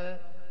ਜਾਂਦਾ ਹੈ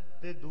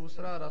ਤੇ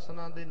ਦੂਸਰਾ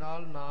ਰਸਨਾ ਦੇ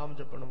ਨਾਲ ਨਾਮ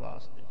ਜਪਣ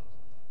ਵਾਸਤੇ।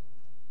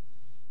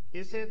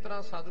 ਇਸੇ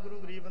ਤਰ੍ਹਾਂ ਸਤਿਗੁਰੂ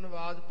ਗਰੀਬ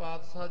ਨਿਵਾਜ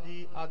ਪਾਤਸ਼ਾਹ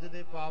ਜੀ ਅੱਜ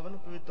ਦੇ ਪਾਵਨ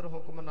ਪਵਿੱਤਰ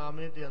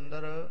ਹੁਕਮਨਾਮੇ ਦੇ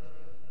ਅੰਦਰ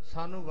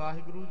ਸਾਨੂੰ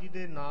ਵਾਹਿਗੁਰੂ ਜੀ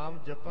ਦੇ ਨਾਮ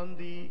ਜਪਣ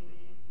ਦੀ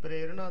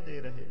ਪ੍ਰੇਰਣਾ ਦੇ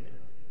ਰਹੇ ਨੇ।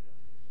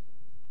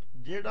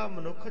 ਜਿਹੜਾ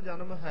ਮਨੁੱਖ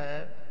ਜਨਮ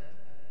ਹੈ,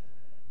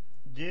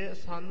 ਜੇ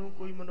ਸਾਨੂੰ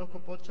ਕੋਈ ਮਨੁੱਖ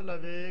ਪੁੱਛ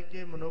ਲਵੇ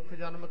ਕਿ ਮਨੁੱਖ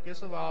ਜਨਮ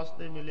ਕਿਸ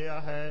ਵਾਸਤੇ ਮਿਲਿਆ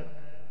ਹੈ,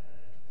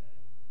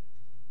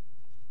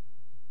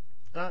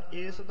 ਤਾਂ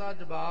ਇਸ ਦਾ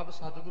ਜਵਾਬ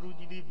ਸਤਿਗੁਰੂ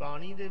ਜੀ ਦੀ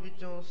ਬਾਣੀ ਦੇ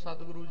ਵਿੱਚੋਂ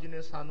ਸਤਿਗੁਰੂ ਜੀ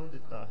ਨੇ ਸਾਨੂੰ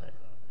ਦਿੱਤਾ ਹੈ।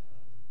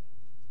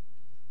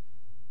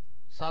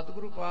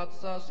 ਸਤਿਗੁਰੂ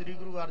ਪਾਤਸ਼ਾਹ ਸ੍ਰੀ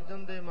ਗੁਰੂ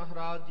ਅਰਜਨ ਦੇਵ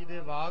ਮਹਾਰਾਜ ਜੀ ਦੇ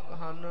ਵਾਕ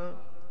ਹਨ,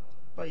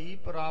 ਭਈ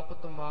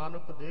ਪ੍ਰਾਪਤ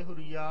ਮਾਨੁਖ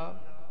ਦੇਹੁਰੀਆ,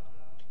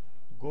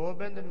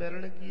 ਗੋਬਿੰਦ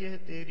ਮਿਲਣ ਕੀ ਇਹ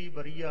ਤੇਰੀ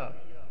ਬਰੀਆ।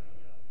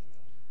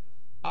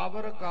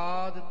 ਅਵਰ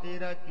ਕਾਜ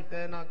ਤੇਰਾ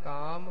ਕਿਤੇ ਨਾ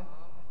ਕਾਮ,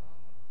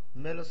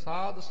 ਮਿਲ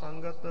ਸਾਧ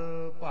ਸੰਗਤ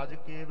ਭਜ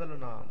ਕੇਵਲ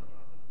ਨਾਮ।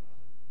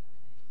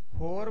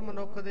 ਹੋਰ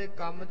ਮਨੁੱਖ ਦੇ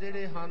ਕੰਮ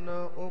ਜਿਹੜੇ ਹਨ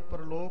ਉਹ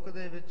ਪਰਲੋਕ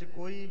ਦੇ ਵਿੱਚ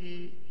ਕੋਈ ਵੀ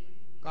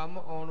ਕੰਮ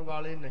ਆਉਣ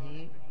ਵਾਲੇ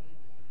ਨਹੀਂ।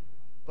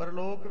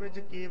 ਪਰਲੋਕ ਵਿੱਚ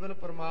ਕੇਵਲ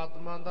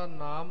ਪ੍ਰਮਾਤਮਾ ਦਾ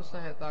ਨਾਮ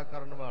ਸਹਾਇਤਾ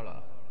ਕਰਨ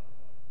ਵਾਲਾ।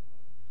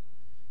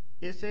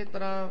 ਇਸੇ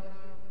ਤਰ੍ਹਾਂ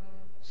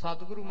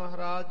ਸਤਿਗੁਰੂ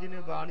ਮਹਾਰਾਜ ਜੀ ਨੇ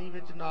ਬਾਣੀ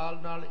ਵਿੱਚ ਨਾਲ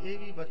ਨਾਲ ਇਹ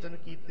ਵੀ ਬਚਨ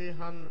ਕੀਤੇ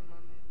ਹਨ।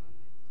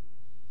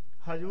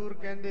 ਹਜੂਰ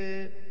ਕਹਿੰਦੇ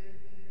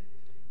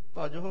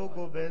ਭਜੋ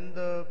ਗੋਬਿੰਦ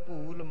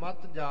ਭੂਲ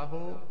ਮਤ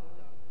ਜਾਹੋ,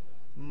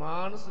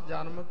 ਮਾਨਸ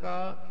ਜਨਮ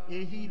ਕਾ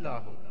ਇਹੀ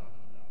ਲਾਹੋ।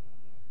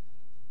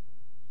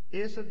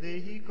 ਇਸ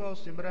ਦੇਹੀ ਕੋ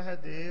ਸਿਮਰਹਿ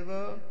ਦੇਵ,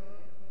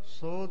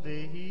 ਸੋ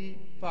ਦੇਹੀ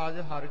ਭਜ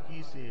ਹਰ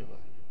ਕੀ ਸੇਵ।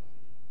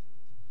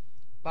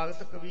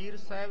 ਭਗਤ ਕਬੀਰ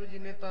ਸਾਹਿਬ ਜੀ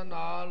ਨੇ ਤਾਂ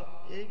ਨਾਲ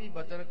ਇਹ ਵੀ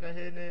ਬਚਨ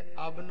ਕਹੇ ਨੇ,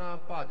 ਅਬ ਨਾ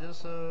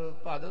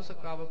ਭਜਸ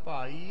ਕਬ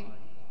ਭਾਈ,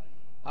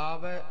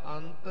 ਆਵੈ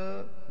ਅੰਤ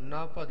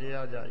ਨਾ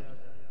ਭਜਿਆ ਜਾਈ।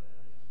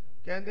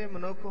 ਕਹਿੰਦੇ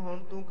ਮਨੁੱਖ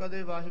ਹੁਣ ਤੂੰ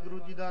ਕਦੇ ਵਾਹਿਗੁਰੂ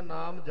ਜੀ ਦਾ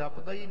ਨਾਮ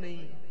ਜਪਦਾ ਹੀ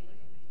ਨਹੀਂ,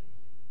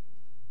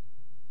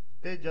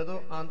 ਤੇ ਜਦੋਂ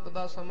ਅੰਤ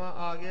ਦਾ ਸਮਾਂ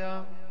ਆ ਗਿਆ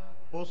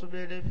ਉਸ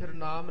ਵੇਲੇ ਫਿਰ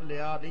ਨਾਮ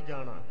ਲਿਆ ਨਹੀਂ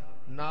ਜਾਣਾ,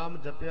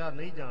 ਨਾਮ ਜਪਿਆ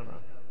ਨਹੀਂ ਜਾਣਾ।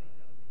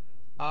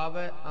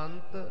 ਆਵੈ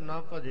ਅੰਤ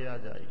ਨਾ ਭਜਿਆ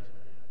ਜਾਈ।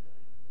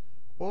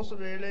 ਉਸ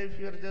ਵੇਲੇ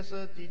ਫਿਰ ਜਿਸ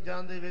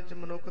ਚੀਜ਼ਾਂ ਦੇ ਵਿੱਚ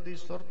ਮਨੁੱਖ ਦੀ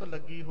ਸੁਰਤ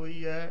ਲੱਗੀ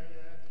ਹੋਈ ਹੈ,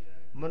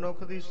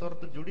 ਮਨੁੱਖ ਦੀ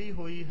ਸੁਰਤ ਜੁੜੀ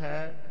ਹੋਈ ਹੈ,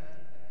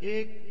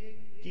 ਇਹ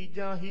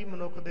ਚੀਜ਼ਾਂ ਹੀ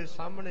ਮਨੁੱਖ ਦੇ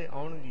ਸਾਹਮਣੇ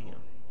ਆਉਣਗੀਆਂ।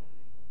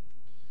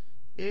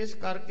 ਇਸ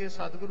ਕਰਕੇ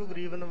ਸਤਿਗੁਰੂ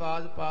ਗਰੀਬ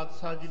ਨਿਵਾਜ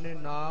ਪਾਤਸ਼ਾਹ ਜੀ ਨੇ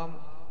ਨਾਮ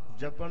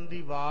ਜਪਣ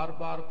ਦੀ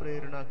ਵਾਰ-ਵਾਰ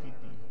ਪ੍ਰੇਰਣਾ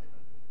ਕੀਤੀ।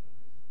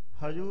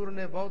 ਹਜੂਰ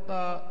ਨੇ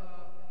ਬਹੁਤਾ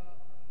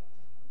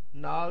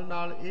ਨਾਲ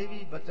ਨਾਲ ਇਹ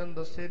ਵੀ ਬਚਨ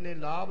ਦੱਸੇ ਨੇ,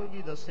 ਲਾਭ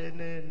ਵੀ ਦੱਸੇ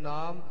ਨੇ।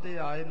 ਨਾਮ ਤੇ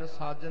ਆਏ ਨ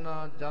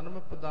ਸਾਜਨਾ, ਜਨਮ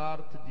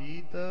ਪਦਾਰਥ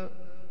ਜੀਤ,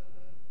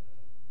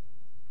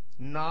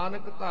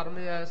 ਨਾਨਕ ਧਰਮ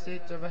ਐਸੇ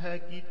ਚਵਹਿ,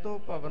 ਕੀਤੋ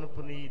ਭਵਨ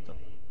ਪੁਨੀਤ।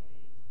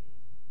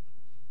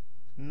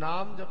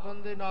 ਨਾਮ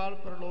ਜਪਣ ਦੇ ਨਾਲ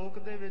ਪ੍ਰਲੋਕ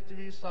ਦੇ ਵਿੱਚ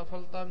ਵੀ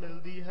ਸਫਲਤਾ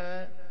ਮਿਲਦੀ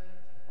ਹੈ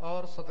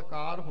ਔਰ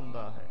ਸਤਿਕਾਰ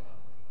ਹੁੰਦਾ ਹੈ,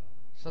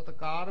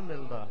 ਸਤਿਕਾਰ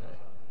ਮਿਲਦਾ ਹੈ।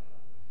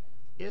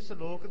 ਇਸ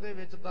ਲੋਕ ਦੇ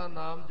ਵਿੱਚ ਤਾਂ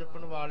ਨਾਮ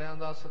ਜਪਣ ਵਾਲਿਆਂ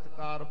ਦਾ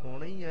ਸਤਿਕਾਰ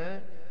ਹੋਣਾ ਹੀ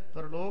ਹੈ,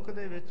 ਪਰਲੋਕ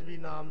ਦੇ ਵਿੱਚ ਵੀ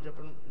ਨਾਮ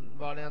ਜਪਣ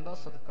ਵਾਲਿਆਂ ਦਾ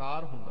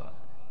ਸਤਿਕਾਰ ਹੁੰਦਾ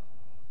ਹੈ।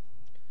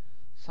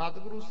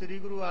 ਸਤਿਗੁਰੂ ਸ੍ਰੀ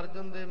ਗੁਰੂ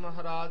ਅਰਜਨ ਦੇਵ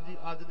ਮਹਾਰਾਜ ਜੀ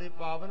ਅੱਜ ਦੇ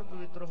ਪਾਵਨ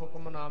ਪਵਿੱਤਰ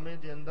ਹੁਕਮਨਾਮੇ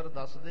ਦੇ ਅੰਦਰ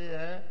ਦੱਸਦੇ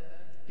ਹੈ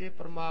ਕਿ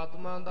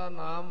ਪ੍ਰਮਾਤਮਾ ਦਾ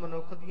ਨਾਮ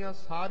ਮਨੁੱਖ ਦੀਆਂ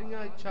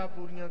ਸਾਰੀਆਂ ਇੱਛਾ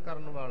ਪੂਰੀਆਂ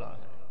ਕਰਨ ਵਾਲਾ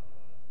ਹੈ,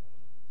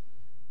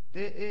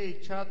 ਤੇ ਇਹ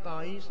ਇੱਛਾ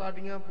ਤਾਂ ਹੀ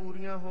ਸਾਡੀਆਂ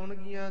ਪੂਰੀਆਂ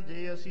ਹੋਣਗੀਆਂ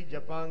ਜੇ ਅਸੀਂ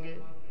ਜਪਾਂਗੇ।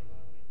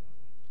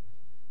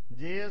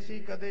 ਜੇ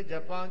ਅਸੀਂ ਕਦੇ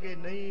ਜਪਾਂਗੇ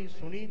ਨਹੀਂ,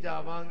 ਸੁਣੀ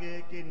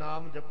ਜਾਵਾਂਗੇ ਕਿ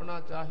ਨਾਮ ਜਪਣਾ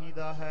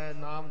ਚਾਹੀਦਾ ਹੈ,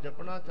 ਨਾਮ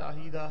ਜਪਣਾ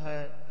ਚਾਹੀਦਾ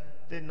ਹੈ,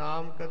 ਤੇ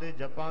ਨਾਮ ਕਦੇ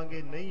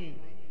ਜਪਾਂਗੇ ਨਹੀਂ,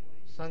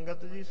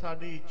 ਸੰਗਤ ਜੀ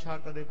ਸਾਡੀ ਇੱਛਾ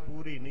ਕਦੇ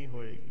ਪੂਰੀ ਨਹੀਂ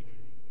ਹੋਏਗੀ।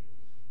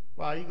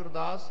 ਭਾਈ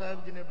ਗੁਰਦਾਸ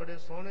ਸਾਹਿਬ ਜੀ ਨੇ ਬੜੇ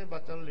ਸੋਹਣੇ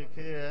ਬਚਨ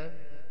ਲਿਖੇ ਹੈ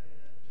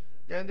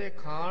ਕਹਿੰਦੇ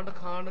ਖਾਂਡ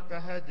ਖਾਂਡ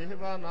ਕਹੈ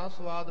ਜਿਹਵਾ ਨਾ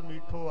ਸਵਾਦ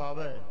ਮੀਠੋ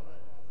ਆਵੈ,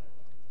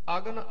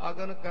 ਅਗਨ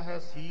ਅਗਨ ਕਹੈ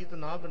ਸੀਤ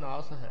ਨਾ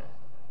ਵਿਨਾਸ਼ ਹੈ।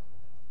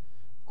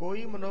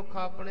 ਕੋਈ ਮਨੁੱਖ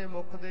ਆਪਣੇ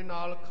ਮੁਖ ਦੇ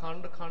ਨਾਲ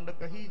ਖੰਡ ਖੰਡ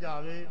ਕਹੀ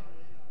ਜਾਵੇ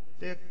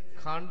ਤੇ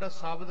ਖੰਡ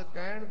ਸ਼ਬਦ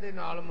ਕਹਿਣ ਦੇ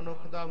ਨਾਲ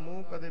ਮਨੁੱਖ ਦਾ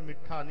ਮੂੰਹ ਕਦੇ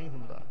ਮਿੱਠਾ ਨਹੀਂ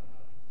ਹੁੰਦਾ,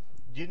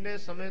 ਜਿੰਨੇ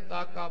ਸਮੇਂ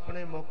ਤੱਕ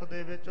ਆਪਣੇ ਮੁਖ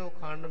ਦੇ ਵਿੱਚ ਉਹ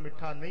ਖੰਡ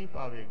ਮਿੱਠਾ ਨਹੀਂ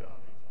ਪਾਵੇਗਾ।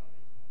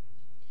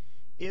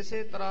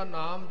 ਇਸੇ ਤਰ੍ਹਾਂ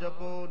ਨਾਮ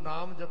ਜਪੋ,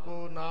 ਨਾਮ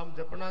ਜਪੋ, ਨਾਮ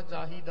ਜਪਣਾ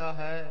ਚਾਹੀਦਾ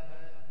ਹੈ।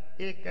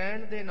 ਇਹ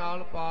ਕਹਿਣ ਦੇ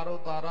ਨਾਲ ਪਾਰ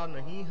ਉਤਾਰਾ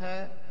ਨਹੀਂ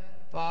ਹੈ,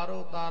 ਪਾਰ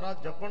ਉਤਾਰਾ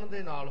ਜਪਣ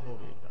ਦੇ ਨਾਲ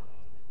ਹੋਵੇਗਾ।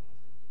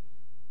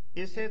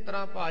 ਇਸੇ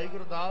ਤਰ੍ਹਾਂ ਭਾਈ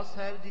ਗੁਰਦਾਸ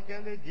ਸਾਹਿਬ ਜੀ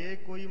ਕਹਿੰਦੇ, ਜੇ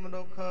ਕੋਈ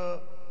ਮਨੁੱਖ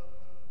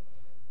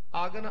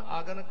ਅਗਨ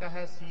ਅਗਨ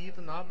ਕਹੈ ਸੀਤ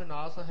ਨਾ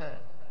ਵਿਨਾਸ਼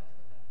ਹੈ,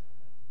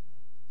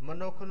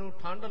 ਮਨੁੱਖ ਨੂੰ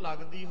ਠੰਡ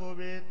ਲੱਗਦੀ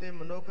ਹੋਵੇ ਤੇ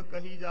ਮਨੁੱਖ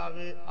ਕਹੀ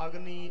ਜਾਵੇ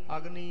ਅਗਨੀ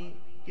ਅਗਨੀ,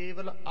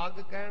 ਕੇਵਲ ਅੱਗ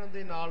ਕਹਿਣ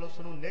ਦੇ ਨਾਲ ਉਸ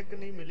ਨੂੰ ਨਿੱਘ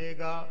ਨਹੀਂ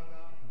ਮਿਲੇਗਾ,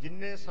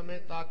 ਜਿੰਨੇ ਸਮੇਂ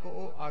ਤੱਕ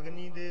ਉਹ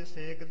ਅਗਨੀ ਦੇ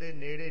ਸੇਕ ਦੇ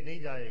ਨੇੜੇ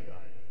ਨਹੀਂ ਜਾਏਗਾ।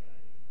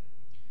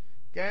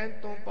 ਕਹਿਣ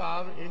ਤੋਂ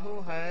ਭਾਵ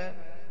ਇਹੋ ਹੈ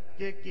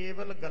ਕਿ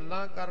ਕੇਵਲ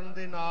ਗੱਲਾਂ ਕਰਨ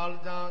ਦੇ ਨਾਲ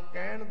ਜਾਂ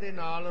ਕਹਿਣ ਦੇ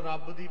ਨਾਲ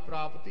ਰੱਬ ਦੀ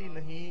ਪ੍ਰਾਪਤੀ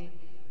ਨਹੀਂ,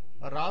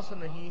 ਰਸ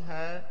ਨਹੀਂ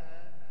ਹੈ।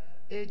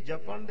 ਇਹ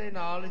ਜਪਣ ਦੇ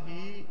ਨਾਲ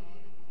ਹੀ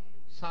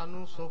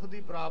ਸਾਨੂੰ ਸੁਖ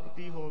ਦੀ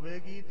ਪ੍ਰਾਪਤੀ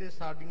ਹੋਵੇਗੀ ਤੇ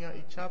ਸਾਡੀਆਂ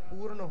ਇੱਛਾ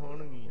ਪੂਰਨ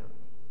ਹੋਣਗੀਆਂ।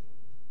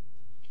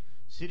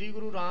 ਸ੍ਰੀ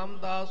ਗੁਰੂ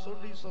ਰਾਮਦਾਸ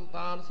ਸੋਢੀ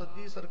ਸੁਲਤਾਨ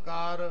ਸੱਚੀ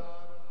ਸਰਕਾਰ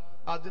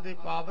ਅੱਜ ਦੇ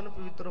ਪਾਵਨ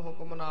ਪਵਿੱਤਰ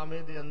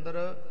ਹੁਕਮਨਾਮੇ ਦੇ ਅੰਦਰ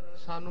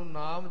ਸਾਨੂੰ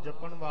ਨਾਮ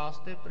ਜਪਣ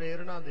ਵਾਸਤੇ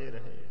ਪ੍ਰੇਰਣਾ ਦੇ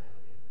ਰਹੇ ਆ।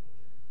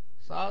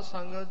 ਸਾਧ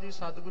ਸੰਗਤ ਜੀ,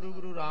 ਸਤਿਗੁਰੂ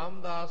ਗੁਰੂ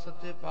ਰਾਮਦਾਸ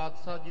ਸੱਚੇ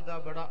ਪਾਤਸ਼ਾਹ ਜੀ ਦਾ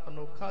ਬੜਾ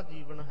ਅਨੋਖਾ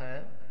ਜੀਵਨ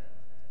ਹੈ।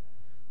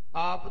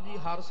 ਆਪ ਜੀ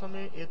ਹਰ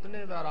ਸਮੇਂ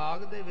ਇਤਨੇ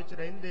ਵੈਰਾਗ ਦੇ ਵਿੱਚ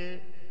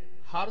ਰਹਿੰਦੇ,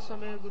 ਹਰ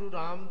ਸਮੇਂ ਗੁਰੂ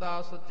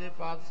ਰਾਮਦਾਸ ਸੱਚੇ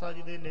ਪਾਤਸ਼ਾਹ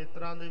ਜੀ ਦੇ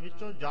ਨੇਤਰਾਂ ਦੇ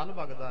ਵਿੱਚੋਂ ਜਲ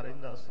ਵਗਦਾ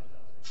ਰਹਿੰਦਾ ਸੀ।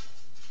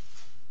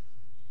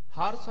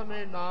 ਹਰ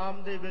ਸਮੇਂ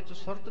ਨਾਮ ਦੇ ਵਿੱਚ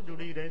ਸੁਰਤ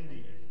ਜੁੜੀ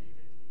ਰਹਿੰਦੀ।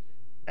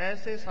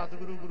 ਐਸੇ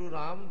ਸਤਿਗੁਰੂ ਗੁਰੂ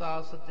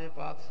ਰਾਮਦਾਸ ਸੱਚੇ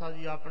ਪਾਤਸ਼ਾਹ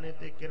ਜੀ ਆਪਣੇ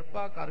ਤੇ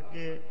ਕਿਰਪਾ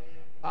ਕਰਕੇ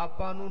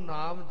ਆਪਾਂ ਨੂੰ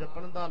ਨਾਮ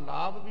ਜਪਣ ਦਾ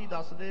ਲਾਭ ਵੀ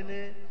ਦੱਸਦੇ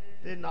ਨੇ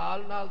ਤੇ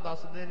ਨਾਲ ਨਾਲ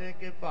ਦੱਸਦੇ ਨੇ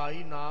ਕਿ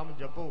ਭਾਈ ਨਾਮ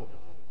ਜਪੋ।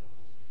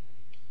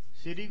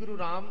 ਸ੍ਰੀ ਗੁਰੂ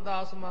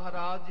ਰਾਮਦਾਸ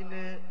ਮਹਾਰਾਜ ਜੀ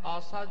ਨੇ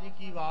ਆਸਾ ਜੀ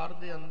ਕੀ ਵਾਰ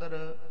ਦੇ ਅੰਦਰ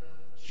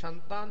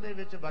ਸੰਤਾਂ ਦੇ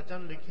ਵਿੱਚ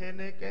ਬਚਨ ਲਿਖੇ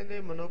ਨੇ। ਕਹਿੰਦੇ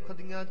ਮਨੁੱਖ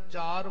ਦੀਆਂ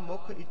 4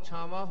 ਮੁੱਖ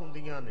ਇੱਛਾਵਾਂ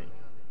ਹੁੰਦੀਆਂ ਨੇ।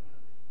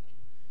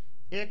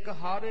 ਇੱਕ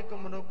ਹਰ ਇੱਕ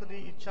ਮਨੁੱਖ ਦੀ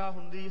ਇੱਛਾ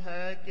ਹੁੰਦੀ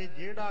ਹੈ ਕਿ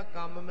ਜਿਹੜਾ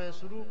ਕੰਮ ਮੈਂ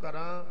ਸ਼ੁਰੂ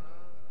ਕਰਾਂ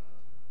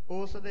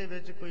ਉਸ ਦੇ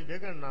ਵਿੱਚ ਕੋਈ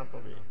ਵਿਘਨ ਨਾ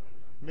ਪਵੇ,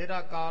 ਮੇਰਾ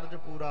ਕਾਰਜ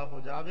ਪੂਰਾ ਹੋ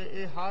ਜਾਵੇ।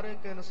 ਇਹ ਹਰ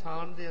ਇੱਕ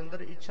ਇਨਸਾਨ ਦੇ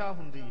ਅੰਦਰ ਇੱਛਾ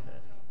ਹੁੰਦੀ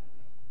ਹੈ।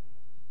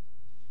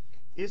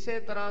 ਇਸੇ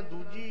ਤਰ੍ਹਾਂ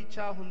ਦੂਜੀ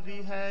ਇੱਛਾ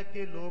ਹੁੰਦੀ ਹੈ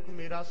ਕਿ ਲੋਕ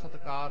ਮੇਰਾ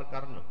ਸਤਿਕਾਰ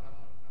ਕਰਨ।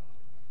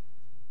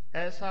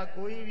 ਐਸਾ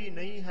ਕੋਈ ਵੀ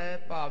ਨਹੀਂ ਹੈ,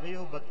 ਭਾਵੇਂ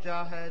ਉਹ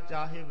ਬੱਚਾ ਹੈ,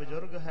 ਚਾਹੇ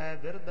ਬਜ਼ੁਰਗ ਹੈ,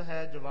 ਬਿਰਧ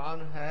ਹੈ,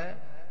 ਜਵਾਨ ਹੈ,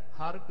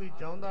 ਹਰ ਕੋਈ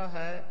ਚਾਹੁੰਦਾ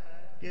ਹੈ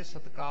ਕਿ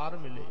ਸਤਿਕਾਰ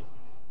ਮਿਲੇ।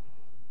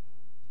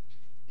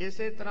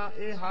 ਇਸੇ ਤਰ੍ਹਾਂ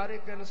ਇਹ ਹਰ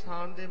ਇੱਕ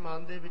ਇਨਸਾਨ ਦੇ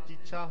ਮਨ ਦੇ ਵਿੱਚ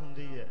ਇੱਛਾ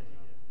ਹੁੰਦੀ ਹੈ।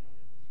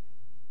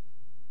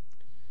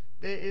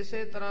 ਤੇ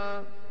ਇਸੇ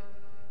ਤਰ੍ਹਾਂ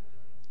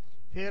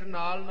ਫਿਰ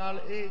ਨਾਲ ਨਾਲ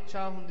ਇਹ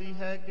ਇੱਛਾ ਹੁੰਦੀ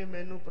ਹੈ ਕਿ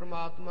ਮੈਨੂੰ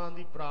ਪ੍ਰਮਾਤਮਾ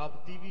ਦੀ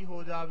ਪ੍ਰਾਪਤੀ ਵੀ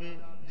ਹੋ ਜਾਵੇ।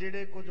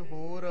 ਜਿਹੜੇ ਕੁਝ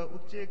ਹੋਰ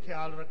ਉੱਚੇ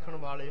ਖਿਆਲ ਰੱਖਣ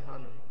ਵਾਲੇ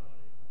ਹਨ,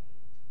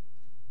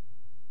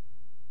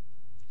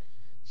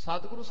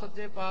 ਸਤਿਗੁਰੂ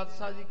ਸੱਚੇ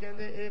ਪਾਤਸ਼ਾਹ ਜੀ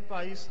ਕਹਿੰਦੇ ਇਹ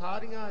ਭਾਈ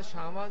ਸਾਰੀਆਂ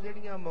ਆਸ਼ਾਵਾਂ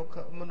ਜਿਹੜੀਆਂ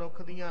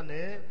ਮਨੁੱਖ ਦੀਆਂ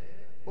ਨੇ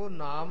ਉਹ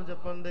ਨਾਮ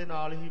ਜਪਣ ਦੇ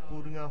ਨਾਲ ਹੀ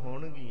ਪੂਰੀਆਂ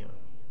ਹੋਣਗੀਆਂ।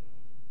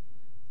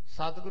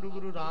 ਸਤਿਗੁਰੂ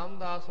ਗੁਰੂ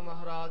ਰਾਮਦਾਸ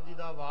ਮਹਾਰਾਜ ਜੀ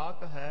ਦਾ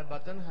ਵਾਕ ਹੈ,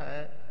 ਬਚਨ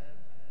ਹੈ,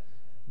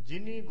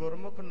 ਜਿਨੀ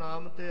ਗੁਰਮੁਖ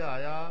ਨਾਮ ਤੇ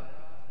ਆਇਆ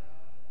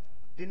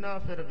ਤਿਨਾ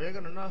ਫਿਰ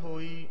ਵਿਘਨ ਨਾ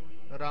ਹੋਈ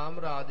RAM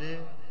ਰਾਜੇ।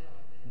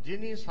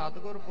 ਜਿਨੀ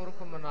ਸਤਿਗੁਰ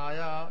ਪੁਰਖ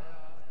ਮਨਾਇਆ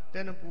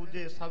ਤਿਨ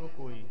ਪੂਜੇ ਸਭ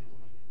ਕੋਈ।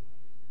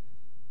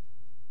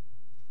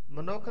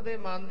 ਮਨੁੱਖ ਦੇ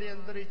ਮਨ ਦੇ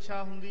ਅੰਦਰ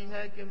ਇੱਛਾ ਹੁੰਦੀ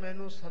ਹੈ ਕਿ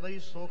ਮੈਨੂੰ ਸਦਾ ਹੀ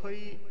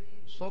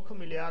ਸੁਖ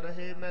ਮਿਲਿਆ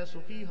ਰਹੇ, ਮੈਂ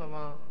ਸੁਖੀ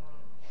ਹੋਵਾਂ।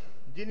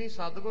 ਜਿਨੀ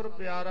ਸਤਿਗੁਰ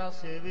ਪਿਆਰਾ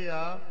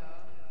ਸੇਵਿਆ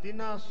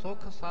ਤਿਨਾ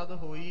ਸੁਖ ਸਦ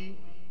ਹੋਈ।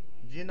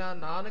 ਜਿਨਾ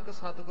ਨਾਨਕ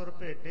ਸਤਿਗੁਰ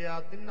ਭੇਟਿਆ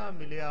ਤਿਨਾ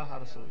ਮਿਲਿਆ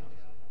ਹਰ ਸੋਈ।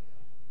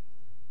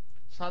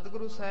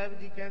 ਸਤਿਗੁਰੂ ਸਾਹਿਬ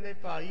ਜੀ ਕਹਿੰਦੇ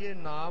ਭਾਈ ਇਹ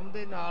ਨਾਮ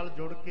ਦੇ ਨਾਲ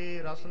ਜੁੜ ਕੇ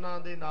ਰਸਨਾ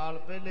ਦੇ ਨਾਲ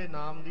ਪਹਿਲੇ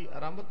ਨਾਮ ਦੀ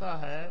ਆਰੰਭਤਾ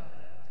ਹੈ।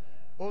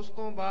 ਉਸ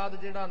ਤੋਂ ਬਾਅਦ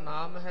ਜਿਹੜਾ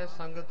ਨਾਮ ਹੈ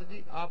ਸੰਗਤ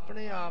ਜੀ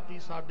ਆਪਣੇ ਆਪ ਹੀ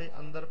ਸਾਡੇ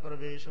ਅੰਦਰ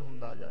ਪ੍ਰਵੇਸ਼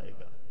ਹੁੰਦਾ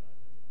ਜਾਏਗਾ।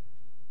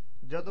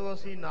 ਜਦੋਂ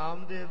ਅਸੀਂ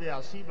ਨਾਮ ਦੇ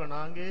ਅਭਿਆਸੀ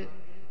ਬਣਾਂਗੇ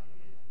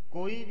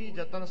ਕੋਈ ਵੀ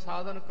ਯਤਨ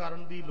ਸਾਧਨ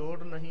ਕਰਨ ਦੀ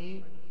ਲੋੜ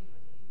ਨਹੀਂ।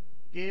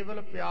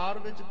 ਕੇਵਲ ਪਿਆਰ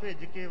ਵਿੱਚ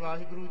ਭਿੱਜ ਕੇ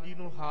ਵਾਹਿਗੁਰੂ ਜੀ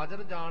ਨੂੰ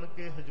ਹਾਜ਼ਰ ਜਾਣ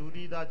ਕੇ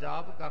ਹਜ਼ੂਰੀ ਦਾ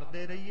ਜਾਪ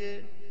ਕਰਦੇ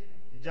ਰਹੀਏ।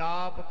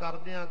 ਜਾਪ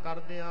ਕਰਦਿਆਂ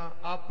ਕਰਦਿਆਂ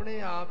ਆਪਣੇ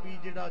ਆਪ ਹੀ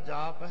ਜਿਹੜਾ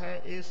ਜਾਪ ਹੈ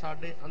ਇਹ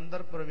ਸਾਡੇ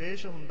ਅੰਦਰ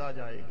ਪ੍ਰਵੇਸ਼ ਹੁੰਦਾ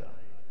ਜਾਏਗਾ।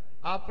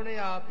 ਆਪਣੇ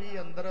ਆਪ ਹੀ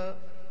ਅੰਦਰ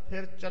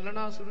ਫਿਰ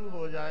ਚੱਲਣਾ ਸ਼ੁਰੂ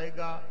ਹੋ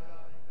ਜਾਏਗਾ।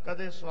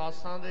 ਕਦੇ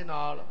ਸਵਾਸਾਂ ਦੇ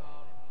ਨਾਲ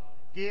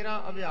ਕੇਰਾਂ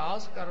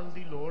ਅਭਿਆਸ ਕਰਨ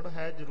ਦੀ ਲੋੜ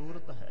ਹੈ,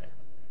 ਜ਼ਰੂਰਤ ਹੈ।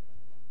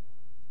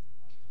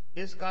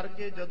 ਇਸ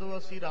ਕਰਕੇ ਜਦੋਂ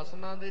ਅਸੀਂ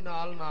ਰਸਨਾ ਦੇ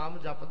ਨਾਲ ਨਾਮ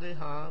ਜਪਦੇ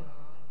ਹਾਂ,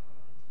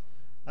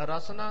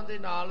 ਰਸਨਾ ਦੇ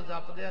ਨਾਲ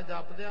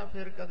ਜਪਦਿਆਂ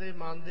ਫਿਰ ਕਦੇ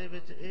ਮਨ ਦੇ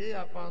ਵਿੱਚ ਇਹ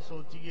ਆਪਾਂ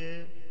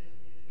ਸੋਚੀਏ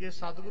ਕਿ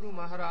ਸਤਿਗੁਰੂ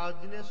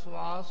ਮਹਾਰਾਜ ਜੀ ਨੇ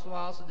ਸਵਾਸ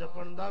ਸਵਾਸ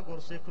ਜਪਣ ਦਾ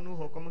ਗੁਰਸਿੱਖ ਨੂੰ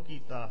ਹੁਕਮ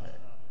ਕੀਤਾ ਹੈ।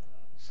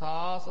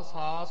 ਸਾਸ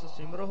ਸਾਸ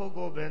ਸਿਮਰਹੁ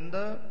ਗੋਬਿੰਦ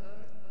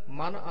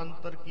ਮਨ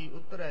ਅੰਤਰ ਕੀ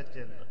ਉਤਰੈ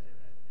ਚਿੰਦ।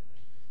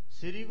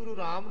 ਸ੍ਰੀ ਗੁਰੂ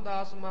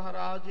ਰਾਮਦਾਸ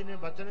ਮਹਾਰਾਜ ਜੀ ਨੇ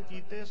ਬਚਨ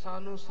ਕੀਤੇ,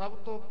 ਸਾਨੂੰ ਸਭ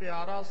ਤੋਂ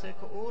ਪਿਆਰਾ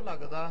ਸਿੱਖ ਉਹ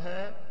ਲੱਗਦਾ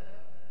ਹੈ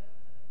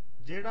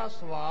ਜਿਹੜਾ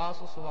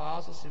ਸਵਾਸ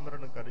ਸਵਾਸ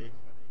ਸਿਮਰਨ ਕਰੇ,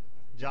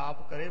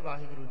 ਜਾਪ ਕਰੇ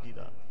ਵਾਹਿਗੁਰੂ ਜੀ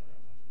ਦਾ।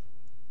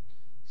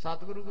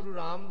 ਸਤਿਗੁਰੂ ਗੁਰੂ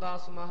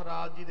ਰਾਮਦਾਸ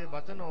ਮਹਾਰਾਜ ਜੀ ਦੇ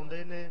ਬਚਨ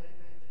ਆਉਂਦੇ ਨੇ,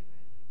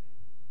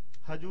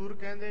 ਹਜੂਰ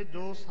ਕਹਿੰਦੇ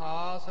ਜੋ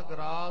ਸਾਸ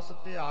ਗਰਾਸ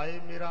ਧਿਆਏ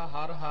ਮੇਰਾ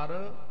ਹਰ ਹਰ,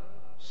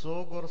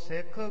 ਸੋ ਗੁਰ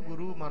ਸਿੱਖ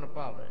ਗੁਰੂ ਮਨ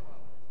ਭਾਵੈ।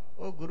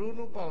 ਉਹ ਗੁਰੂ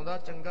ਨੂੰ ਭਾਉਂਦਾ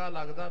ਚੰਗਾ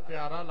ਲੱਗਦਾ,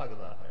 ਪਿਆਰਾ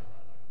ਲੱਗਦਾ ਹੈ।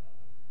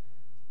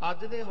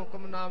 ਅੱਜ ਦੇ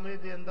ਹੁਕਮਨਾਮੇ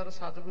ਦੇ ਅੰਦਰ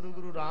ਸਤਿਗੁਰੂ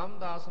ਗੁਰੂ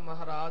ਰਾਮਦਾਸ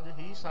ਮਹਾਰਾਜ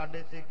ਹੀ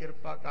ਸਾਡੇ ਤੇ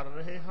ਕਿਰਪਾ ਕਰ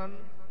ਰਹੇ ਹਨ,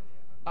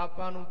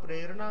 ਆਪਾਂ ਨੂੰ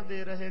ਪ੍ਰੇਰਣਾ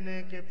ਦੇ ਰਹੇ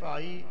ਨੇ ਕਿ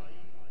ਭਾਈ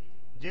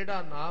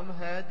ਜਿਹੜਾ ਨਾਮ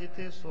ਹੈ,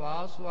 ਜਿੱਥੇ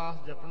ਸਵਾਸ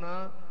ਸਵਾਸ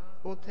ਜਪਣਾ,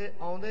 ਉੱਥੇ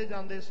ਆਉਂਦੇ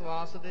ਜਾਂਦੇ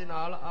ਸਵਾਸ ਦੇ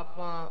ਨਾਲ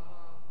ਆਪਾਂ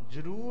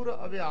ਜ਼ਰੂਰ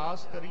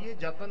ਅਭਿਆਸ ਕਰੀਏ,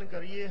 ਯਤਨ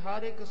ਕਰੀਏ।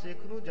 ਹਰ ਇੱਕ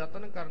ਸਿੱਖ ਨੂੰ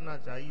ਯਤਨ ਕਰਨਾ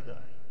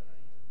ਚਾਹੀਦਾ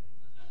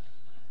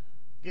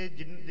ਕਿ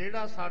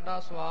ਜਿਹੜਾ ਸਾਡਾ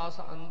ਸਵਾਸ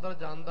ਅੰਦਰ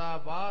ਜਾਂਦਾ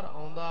ਬਾਹਰ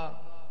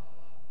ਆਉਂਦਾ,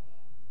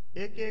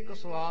 ਇੱਕ ਇੱਕ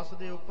ਸਵਾਸ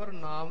ਦੇ ਉੱਪਰ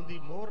ਨਾਮ ਦੀ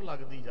ਮੋਹਰ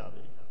ਲੱਗਦੀ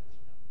ਜਾਵੇ।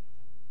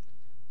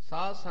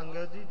 ਸਾਧ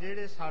ਸੰਗਤ ਜੀ,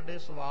 ਜਿਹੜੇ ਸਾਡੇ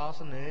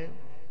ਸਵਾਸ ਨੇ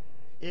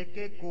ਇੱਕ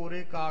ਇੱਕ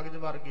ਕੋਰੇ ਕਾਗਜ਼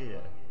ਵਰਗੇ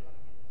ਹੈ।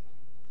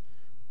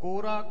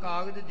 ਕੋਰਾ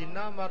ਕਾਗਜ਼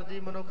ਜਿੰਨਾ ਮਰਜ਼ੀ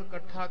ਮਨੁੱਖ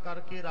ਇਕੱਠਾ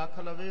ਕਰਕੇ ਰੱਖ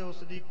ਲਵੇ,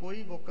 ਉਸ ਦੀ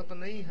ਕੋਈ ਵੁਕਤ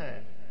ਨਹੀਂ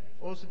ਹੈ,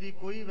 ਉਸ ਦੀ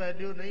ਕੋਈ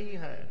ਵੈਲਿਊ ਨਹੀਂ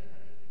ਹੈ।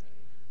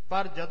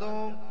 ਪਰ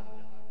ਜਦੋਂ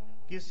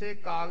ਕਿਸੇ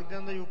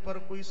ਕਾਗਜ਼ਾਂ ਦੇ ਉੱਪਰ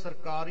ਕੋਈ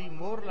ਸਰਕਾਰੀ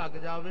ਮੋਹਰ ਲੱਗ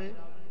ਜਾਵੇ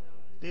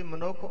ਤੇ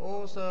ਮਨੁੱਖ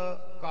ਉਸ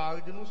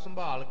ਕਾਗਜ਼ ਨੂੰ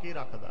ਸੰਭਾਲ ਕੇ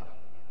ਰੱਖਦਾ,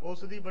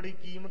 ਉਸ ਦੀ ਬੜੀ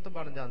ਕੀਮਤ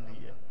ਬਣ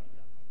ਜਾਂਦੀ ਹੈ।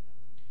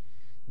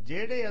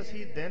 ਜਿਹੜੇ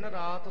ਅਸੀਂ ਦਿਨ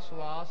ਰਾਤ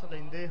ਸਵਾਸ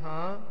ਲੈਂਦੇ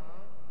ਹਾਂ,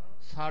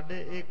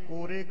 ਸਾਡੇ ਇਹ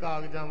ਕੋਰੇ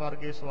ਕਾਗਜ਼ਾਂ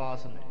ਵਰਗੇ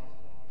ਸਵਾਸ ਨੇ।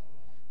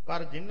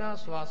 ਪਰ ਜਿਨ੍ਹਾਂ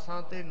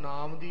ਸਵਾਸਾਂ ਤੇ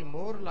ਨਾਮ ਦੀ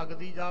ਮੋਹਰ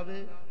ਲੱਗਦੀ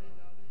ਜਾਵੇ,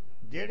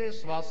 ਜਿਹੜੇ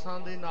ਸਵਾਸਾਂ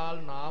ਦੇ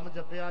ਨਾਲ ਨਾਮ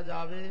ਜਪਿਆ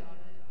ਜਾਵੇ,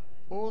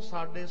 ਉਹ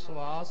ਸਾਡੇ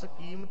ਸਵਾਸ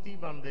ਕੀਮਤੀ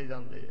ਬਣਦੇ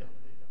ਜਾਂਦੇ ਆ।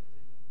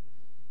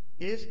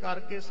 ਇਸ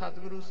ਕਰਕੇ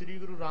ਸਤਿਗੁਰੂ ਸ੍ਰੀ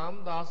ਗੁਰੂ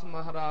ਰਾਮਦਾਸ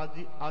ਮਹਾਰਾਜ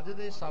ਜੀ ਅੱਜ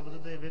ਦੇ ਸ਼ਬਦ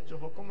ਦੇ ਵਿੱਚ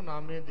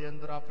ਹੁਕਮਨਾਮੇ ਦੇ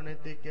ਅੰਦਰ ਆਪਣੇ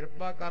ਤੇ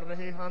ਕਿਰਪਾ ਕਰ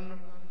ਰਹੇ ਹਨ,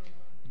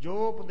 ਜੋ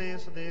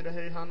ਉਪਦੇਸ਼ ਦੇ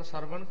ਰਹੇ ਹਨ,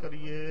 ਸਰਵਣ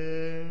ਕਰੀਏ।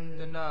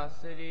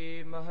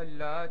 ਧਨਾਸਰੀ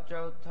ਮਹੱਲਾ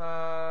ਚੌਥਾ।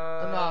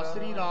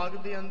 ਧਨਾਸਰੀ ਰਾਗ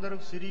ਦੇ ਅੰਦਰ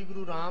ਸ੍ਰੀ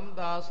ਗੁਰੂ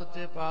ਰਾਮਦਾਸ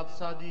ਸੱਚੇ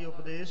ਪਾਤਸ਼ਾਹ ਜੀ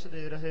ਉਪਦੇਸ਼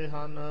ਦੇ ਰਹੇ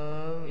ਹਨ।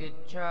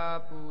 ਇੱਛਾ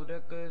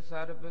ਪੂਰਕ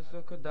ਸਰਬ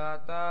ਸੁਖ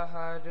ਦਾਤਾ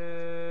ਹਰ।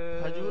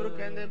 ਹਜੂਰ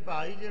ਕਹਿੰਦੇ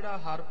ਭਾਈ ਜਿਹੜਾ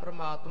ਹਰ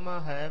ਪ੍ਰਮਾਤਮਾ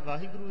ਹੈ,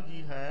 ਵਾਹਿਗੁਰੂ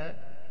ਜੀ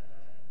ਹੈ,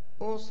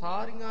 ਉਹ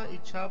ਸਾਰੀਆਂ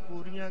ਇੱਛਾ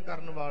ਪੂਰੀਆਂ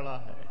ਕਰਨ ਵਾਲਾ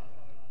ਹੈ।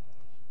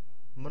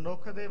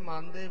 ਮਨੁੱਖ ਦੇ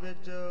ਮਨ ਦੇ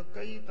ਵਿੱਚ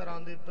ਕਈ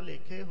ਤਰ੍ਹਾਂ ਦੇ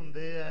ਭੁਲੇਖੇ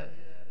ਹੁੰਦੇ ਐ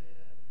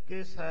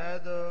ਕਿ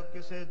ਸ਼ਾਇਦ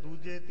ਕਿਸੇ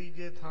ਦੂਜੇ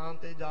ਤੀਜੇ ਥਾਂ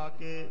ਤੇ ਜਾ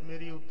ਕੇ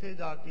ਮੇਰੀ ਉੱਥੇ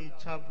ਜਾ ਕੇ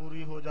ਇੱਛਾ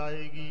ਪੂਰੀ ਹੋ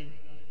ਜਾਏਗੀ,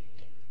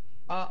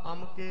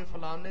 ਅਮਕੇ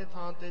ਫਲਾਣੇ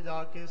ਥਾਂ ਤੇ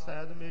ਜਾ ਕੇ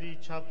ਸ਼ਾਇਦ ਮੇਰੀ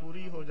ਇੱਛਾ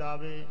ਪੂਰੀ ਹੋ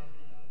ਜਾਵੇ।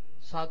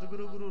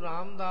 ਸਤਿਗੁਰੂ ਗੁਰੂ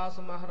ਰਾਮਦਾਸ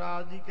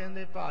ਮਹਾਰਾਜ ਜੀ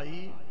ਕਹਿੰਦੇ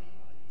ਭਾਈ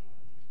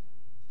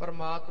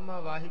ਪਰਮਾਤਮਾ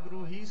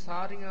ਵਾਹਿਗੁਰੂ ਹੀ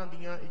ਸਾਰੀਆਂ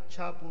ਦੀਆਂ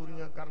ਇੱਛਾ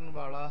ਪੂਰੀਆਂ ਕਰਨ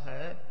ਵਾਲਾ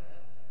ਹੈ।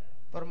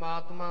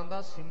 ਪਰਮਾਤਮਾ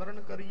ਦਾ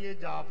ਸਿਮਰਨ ਕਰੀਏ,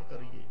 ਜਾਪ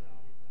ਕਰੀਏ।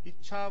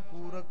 ਇੱਛਾ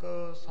ਪੂਰਕ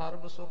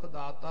ਸਰਬ ਸੁਖ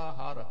ਦਾਤਾ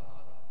ਹਰ।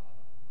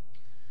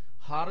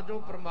 ਹਰ ਜੋ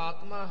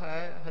ਪ੍ਰਮਾਤਮਾ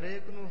ਹੈ,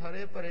 ਹਰੇਕ ਨੂੰ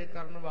ਹਰੇ ਭਰੇ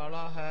ਕਰਨ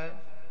ਵਾਲਾ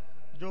ਹੈ,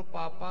 ਜੋ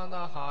ਪਾਪਾਂ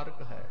ਦਾ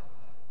ਹਾਰਕ ਹੈ।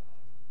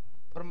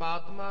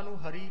 ਪਰਮਾਤਮਾ ਨੂੰ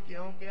ਹਰੀ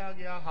ਕਿਉਂ ਕਿਹਾ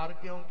ਗਿਆ, ਹਰ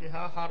ਕਿਉਂ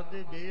ਕਿਹਾ? ਹਰ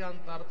ਦੇ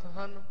ਬੇਅੰਤ ਅਰਥ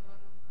ਹਨ।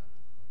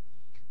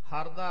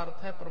 ਹਰ ਦਾ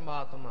ਅਰਥ ਹੈ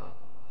ਪ੍ਰਮਾਤਮਾ,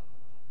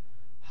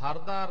 ਹਰ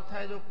ਦਾ ਅਰਥ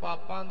ਹੈ ਜੋ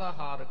ਪਾਪਾਂ ਦਾ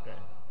ਹਾਰਕ ਹੈ।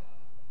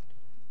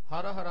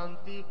 ਹਰ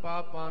ਹਰੰਤੀ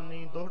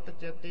ਪਾਪਾਨੀ ਦੁਸ਼ਟ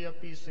ਚੇਤੇ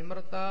ਅਪੀ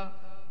ਸਿਮਰਤਾ,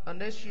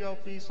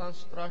 ਅਨੇਸ਼ਿਓਪੀ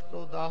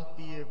ਸੰਸਪ੍ਰਸ਼ਟੋ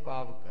ਦਾਹਤੀਏ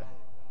ਪਾਵਕ ਹੈ।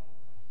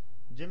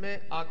 ਜਿਵੇਂ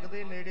ਅੱਗ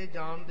ਦੇ ਨੇੜੇ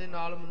ਜਾਣ ਦੇ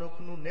ਨਾਲ ਮਨੁੱਖ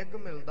ਨੂੰ ਨਿੱਘ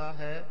ਮਿਲਦਾ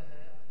ਹੈ,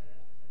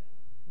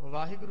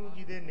 ਵਾਹਿਗੁਰੂ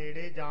ਜੀ ਦੇ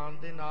ਨੇੜੇ ਜਾਣ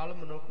ਦੇ ਨਾਲ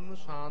ਮਨੁੱਖ ਨੂੰ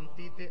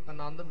ਸ਼ਾਂਤੀ ਤੇ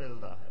ਆਨੰਦ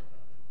ਮਿਲਦਾ ਹੈ।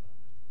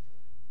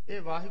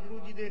 ਇਹ ਵਾਹਿਗੁਰੂ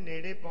ਜੀ ਦੇ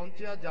ਨੇੜੇ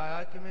ਪਹੁੰਚਿਆ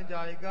ਜਾਇਆ ਕਿਵੇਂ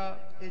ਜਾਏਗਾ?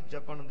 ਇਹ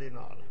ਜਪਣ ਦੇ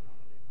ਨਾਲ।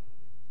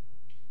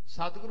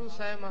 ਸਤਿਗੁਰੂ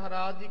ਸਾਹਿਬ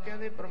ਮਹਾਰਾਜ ਜੀ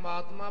ਕਹਿੰਦੇ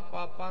ਪ੍ਰਮਾਤਮਾ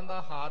ਪਾਪਾਂ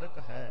ਦਾ ਹਾਰਕ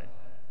ਹੈ।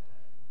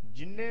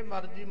 ਜਿੰਨੇ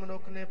ਮਰਜ਼ੀ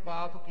ਮਨੁੱਖ ਨੇ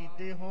ਪਾਪ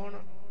ਕੀਤੇ ਹੋਣ,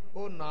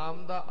 ਉਹ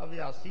ਨਾਮ ਦਾ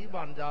ਅਭਿਆਸੀ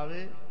ਬਣ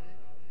ਜਾਵੇ,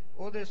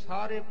 ਉਹਦੇ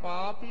ਸਾਰੇ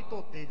ਪਾਪ ਹੀ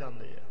ਧੋਤੇ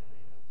ਜਾਂਦੇ ਆ,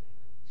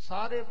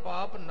 ਸਾਰੇ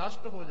ਪਾਪ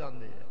ਨਸ਼ਟ ਹੋ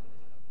ਜਾਂਦੇ ਆ।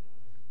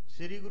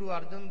 ਸ੍ਰੀ ਗੁਰੂ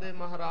ਅਰਜਨ ਦੇਵ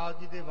ਮਹਾਰਾਜ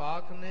ਜੀ ਦੇ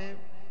ਵਾਕ ਨੇ,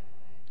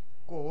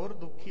 ਘੋਰ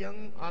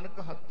ਦੁਖੀਅੰ ਅਨਕ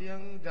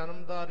ਹਤਿਅੰ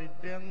ਜਨਮ ਦਾ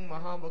ਰਿਦਿਅੰ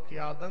ਮਹਾ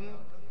ਬਖਿਆਦੰ,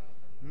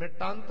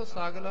 ਮਿਟੰਤ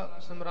ਸਗਲ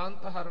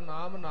ਸਿਮਰੰਤ ਹਰ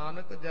ਨਾਮ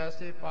ਨਾਨਕ,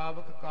 ਜੈਸੇ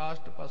ਪਾਵਕ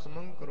ਕਾਸ਼ਟ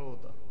ਭਸਮੰ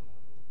ਕ੍ਰੋਧ।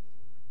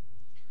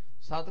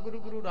 ਸਤਿਗੁਰੂ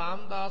ਗੁਰੂ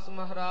ਰਾਮਦਾਸ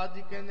ਮਹਾਰਾਜ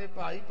ਜੀ ਕਹਿੰਦੇ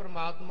ਭਾਈ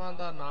ਪ੍ਰਮਾਤਮਾ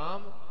ਦਾ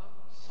ਨਾਮ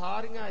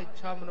ਸਾਰੀਆਂ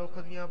ਇੱਛਾ ਮਨੁੱਖ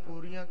ਦੀਆਂ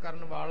ਪੂਰੀਆਂ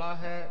ਕਰਨ ਵਾਲਾ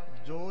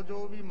ਹੈ। ਜੋ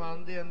ਜੋ ਵੀ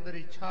ਮਨ ਦੇ ਅੰਦਰ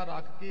ਇੱਛਾ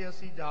ਰੱਖ ਕੇ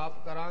ਅਸੀਂ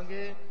ਜਾਪ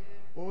ਕਰਾਂਗੇ,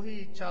 ਉਹੀ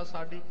ਇੱਛਾ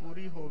ਸਾਡੀ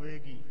ਪੂਰੀ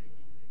ਹੋਵੇਗੀ।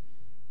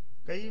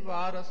 ਕਈ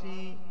ਵਾਰ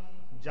ਅਸੀਂ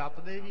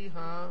ਜਪਦੇ ਵੀ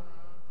ਹਾਂ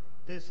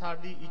ਤੇ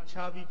ਸਾਡੀ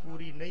ਇੱਛਾ ਵੀ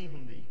ਪੂਰੀ ਨਹੀਂ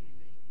ਹੁੰਦੀ।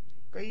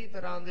 ਕਈ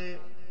ਤਰ੍ਹਾਂ ਦੇ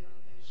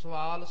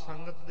ਸਵਾਲ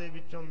ਸੰਗਤ ਦੇ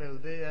ਵਿੱਚੋਂ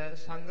ਮਿਲਦੇ ਐ।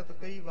 ਸੰਗਤ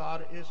ਕਈ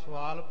ਵਾਰ ਇਹ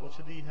ਸਵਾਲ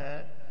ਪੁੱਛਦੀ ਹੈ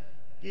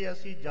ਕਿ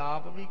ਅਸੀਂ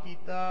ਜਾਪ ਵੀ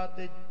ਕੀਤਾ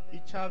ਤੇ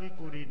ਇੱਛਾ ਵੀ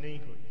ਪੂਰੀ ਨਹੀਂ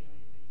ਹੋਈ।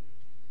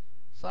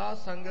 ਸਾਧ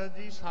ਸੰਗਤ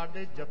ਜੀ,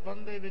 ਸਾਡੇ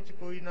ਜਪਣ ਦੇ ਵਿੱਚ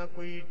ਕੋਈ ਨਾ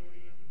ਕੋਈ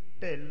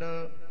ਢਿੱਲ,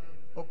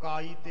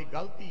 ਉਕਾਈ ਤੇ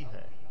ਗਲਤੀ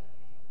ਹੈ।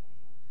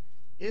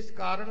 ਇਸ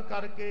ਕਾਰਨ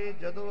ਕਰਕੇ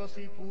ਜਦੋਂ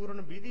ਅਸੀਂ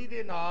ਪੂਰਨ ਵਿਧੀ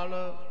ਦੇ ਨਾਲ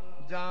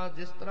ਜਾਂ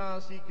ਜਿਸ ਤਰ੍ਹਾਂ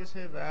ਅਸੀਂ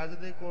ਕਿਸੇ ਵੈਦ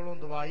ਦੇ ਕੋਲੋਂ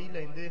ਦਵਾਈ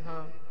ਲੈਂਦੇ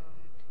ਹਾਂ,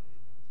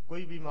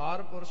 ਕੋਈ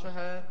ਬਿਮਾਰ ਪੁਰਸ਼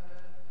ਹੈ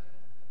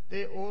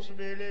ਤੇ ਉਸ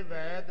ਵੇਲੇ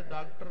ਵੈਦ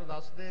ਡਾਕਟਰ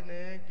ਦੱਸਦੇ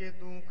ਨੇ ਕਿ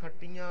ਤੂੰ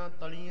ਖੱਟੀਆਂ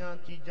ਤਲੀਆਂ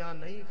ਚੀਜ਼ਾਂ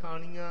ਨਹੀਂ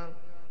ਖਾਣੀਆਂ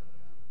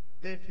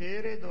ਤੇ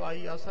ਫਿਰ ਇਹ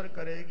ਦਵਾਈ ਅਸਰ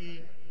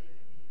ਕਰੇਗੀ।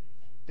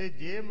 ਤੇ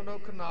ਜੇ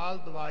ਮਨੁੱਖ ਨਾਲ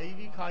ਦਵਾਈ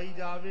ਵੀ ਖਾਈ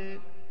ਜਾਵੇ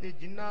ਤੇ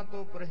ਜਿਨ੍ਹਾਂ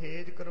ਤੋਂ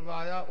ਪਰਹੇਜ਼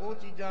ਕਰਵਾਇਆ ਉਹ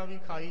ਚੀਜ਼ਾਂ ਵੀ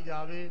ਖਾਈ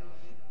ਜਾਵੇ,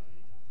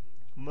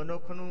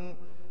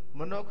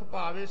 ਮਨੁੱਖ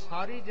ਭਾਵੇਂ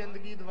ਸਾਰੀ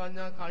ਜ਼ਿੰਦਗੀ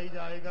ਦਵਾਈਆਂ ਖਾਈ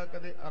ਜਾਏਗਾ,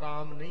 ਕਦੇ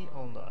ਆਰਾਮ ਨਹੀਂ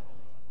ਆਉਂਦਾ।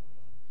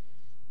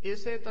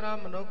 ਇਸੇ ਤਰ੍ਹਾਂ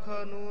ਮਨੁੱਖ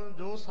ਨੂੰ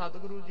ਜੋ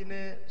ਸਤਿਗੁਰੂ ਜੀ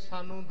ਨੇ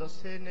ਸਾਨੂੰ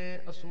ਦੱਸੇ ਨੇ,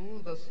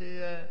 ਅਸੂਲ ਦੱਸੇ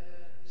ਹੈ,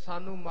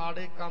 ਸਾਨੂੰ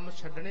ਮਾੜੇ ਕੰਮ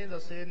ਛੱਡਣੇ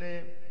ਦੱਸੇ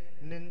ਨੇ,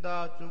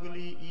 ਨਿੰਦਾ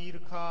ਚੁਗਲੀ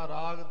ਈਰਖਾ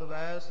ਰਾਗ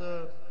ਦਵੈਸ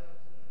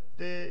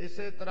ਤੇ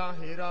ਇਸੇ ਤਰ੍ਹਾਂ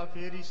ਹੇਰਾ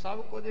ਫੇਰੀ,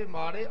 ਸਭ ਕੁਝ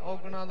ਮਾੜੇ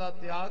ਔਗਣਾਂ ਦਾ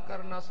ਤਿਆਗ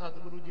ਕਰਨਾ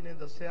ਸਤਿਗੁਰੂ ਜੀ ਨੇ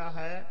ਦੱਸਿਆ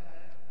ਹੈ।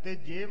 ਤੇ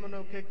ਜੇ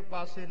ਮਨੁੱਖ ਇੱਕ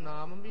ਪਾਸੇ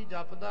ਨਾਮ ਵੀ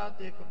ਜਪਦਾ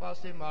ਤੇ ਇੱਕ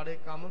ਪਾਸੇ ਮਾੜੇ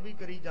ਕੰਮ ਵੀ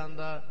ਕਰੀ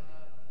ਜਾਂਦਾ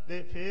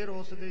ਤੇ ਫਿਰ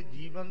ਉਸ ਦੇ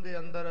ਜੀਵਨ ਦੇ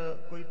ਅੰਦਰ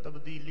ਕੋਈ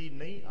ਤਬਦੀਲੀ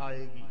ਨਹੀਂ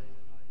ਆਏਗੀ।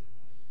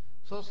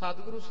 ਸੋ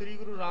ਸਤਿਗੁਰੂ ਸ੍ਰੀ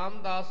ਗੁਰੂ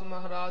ਰਾਮਦਾਸ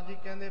ਮਹਾਰਾਜ ਜੀ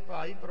ਕਹਿੰਦੇ,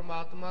 ਭਾਈ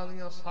ਪ੍ਰਮਾਤਮਾ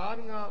ਦੀਆਂ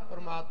ਸਾਰੀਆਂ,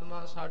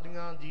 ਪ੍ਰਮਾਤਮਾ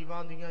ਸਾਡੀਆਂ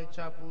ਜੀਵਾਂ ਦੀਆਂ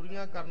ਇੱਛਾ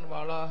ਪੂਰੀਆਂ ਕਰਨ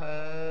ਵਾਲਾ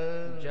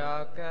ਹੈ।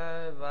 ਜਾ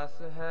ਕੈ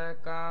ਵਸ ਹੈ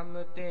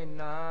ਕਾਮ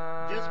ਧੇਨਾ।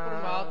 ਜਿਸ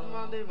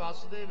ਪ੍ਰਮਾਤਮਾ ਦੇ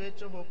ਵਸ ਦੇ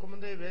ਵਿੱਚ, ਹੁਕਮ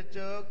ਦੇ ਵਿੱਚ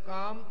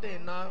ਕਾਮ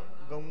ਧੇਨਾ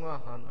ਗਊਆਂ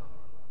ਹਨ।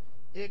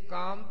 ਇਹ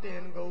ਕਾਮ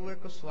ਧੇਨ ਗਊ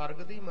ਇੱਕ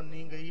ਸਵਰਗ ਦੀ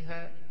ਮੰਨੀ ਗਈ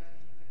ਹੈ।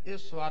 ਇਹ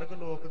ਸਵਰਗ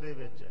ਲੋਕ ਦੇ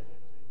ਵਿੱਚ ਹੈ।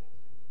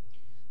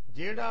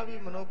 ਜਿਹੜਾ ਵੀ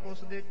ਮਨੁੱਖ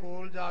ਉਸ ਦੇ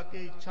ਕੋਲ ਜਾ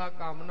ਕੇ ਇੱਛਾ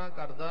ਕਾਮਨਾ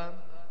ਕਰਦਾ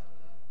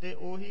ਤੇ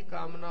ਉਹੀ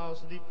ਕਾਮਨਾ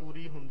ਉਸ ਦੀ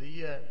ਪੂਰੀ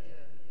ਹੁੰਦੀ ਹੈ।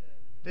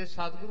 ਤੇ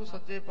ਸਤਿਗੁਰੂ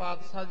ਸੱਚੇ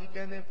ਪਾਤਸ਼ਾਹ ਜੀ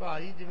ਕਹਿੰਦੇ,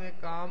 ਭਾਈ ਜਿਵੇਂ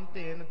ਕਾਮ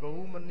ਧੇਨ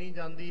ਗਊ ਮੰਨੀ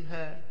ਜਾਂਦੀ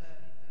ਹੈ,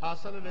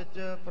 ਅਸਲ ਵਿੱਚ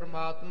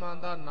ਪ੍ਰਮਾਤਮਾ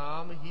ਦਾ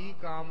ਨਾਮ ਹੀ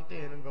ਕਾਮ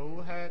ਧੇਨ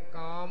ਗਊ ਹੈ।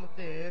 ਕਾਮ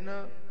ਧੇਨ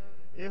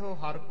ਇਹੋ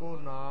ਹਰ ਕੋ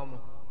ਨਾਮ,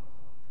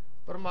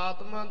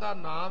 ਪ੍ਰਮਾਤਮਾ ਦਾ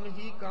ਨਾਮ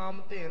ਹੀ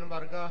ਕਾਮ ਧੇਨ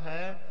ਵਰਗਾ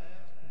ਹੈ।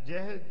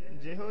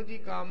 ਜਿਹੋ ਜੀ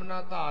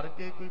ਕਾਮਨਾ ਧਾਰ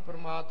ਕੇ ਕੋਈ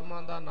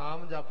ਪ੍ਰਮਾਤਮਾ ਦਾ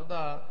ਨਾਮ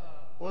ਜਪਦਾ,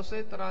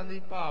 ਉਸੇ ਤਰ੍ਹਾਂ ਦੀ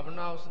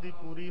ਭਾਵਨਾ ਉਸ ਦੀ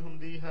ਪੂਰੀ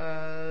ਹੁੰਦੀ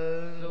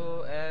ਹੈ।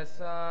 ਸੋ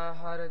ਐਸਾ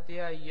ਹਰ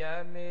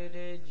ਧਿਆਈਐ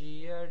ਮੇਰੇ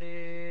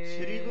ਜੀਅੜੇ।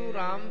 ਸ੍ਰੀ ਗੁਰੂ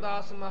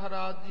ਰਾਮਦਾਸ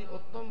ਮਹਾਰਾਜ ਜੀ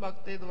ਉੱਤਮ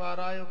ਬਖਤੇ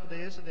ਦੁਆਰਾ ਇਹ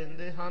ਉਪਦੇਸ਼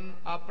ਦਿੰਦੇ ਹਨ।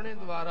 ਆਪਣੇ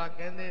ਦੁਆਰਾ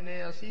ਕਹਿੰਦੇ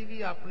ਨੇ, ਅਸੀਂ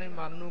ਵੀ ਆਪਣੇ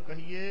ਮਨ ਨੂੰ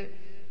ਕਹੀਏ,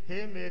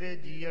 ਹੇ ਮੇਰੇ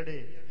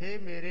ਜੀਅੜੇ, ਹੇ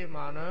ਮੇਰੇ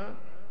ਮਨ,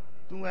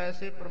 ਤੂੰ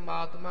ਐਸੇ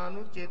ਪ੍ਰਮਾਤਮਾ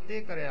ਨੂੰ ਚੇਤੇ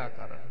ਕਰਿਆ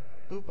ਕਰ,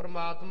 ਤੂੰ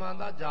ਪ੍ਰਮਾਤਮਾ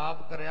ਦਾ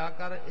ਜਾਪ ਕਰਿਆ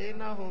ਕਰ। ਇਹ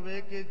ਨਾ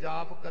ਹੋਵੇ ਕਿ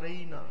ਜਾਪ ਕਰੇ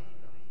ਹੀ ਨਾ,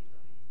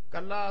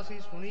 ਕੱਲਾ ਅਸੀਂ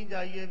ਸੁਣੀ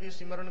ਜਾਈਏ ਵੀ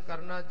ਸਿਮਰਨ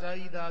ਕਰਨਾ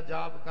ਚਾਹੀਦਾ,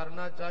 ਜਾਪ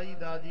ਕਰਨਾ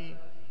ਚਾਹੀਦਾ ਜੀ,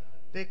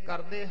 ਤੇ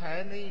ਕਰਦੇ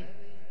ਹੈ ਨਹੀਂ।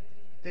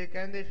 ਤੇ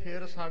ਕਹਿੰਦੇ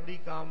ਫਿਰ ਸਾਡੀ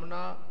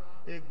ਕਾਮਨਾ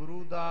ਤੇ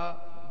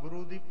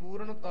ਗੁਰੂ ਦੀ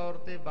ਪੂਰਨ ਤੌਰ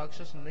ਤੇ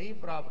ਬਖਸ਼ਿਸ਼ ਨਹੀਂ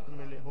ਪ੍ਰਾਪਤ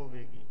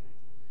ਹੋਵੇਗੀ।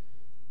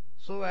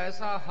 ਸੋ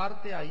ਐਸਾ ਹਰ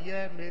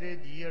ਧਿਆਈਐ ਮੇਰੇ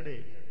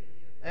ਜੀਅੜੇ,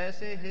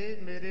 ਐਸੇ ਹੈ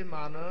ਮੇਰੇ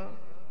ਮਨ,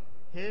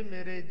 ਹੇ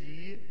ਮੇਰੇ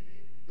ਜੀ,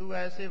 ਤੂੰ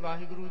ਐਸੇ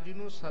ਵਾਹਿਗੁਰੂ ਜੀ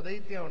ਨੂੰ ਸਦਾ ਹੀ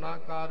ਧਿਆਉਣਾ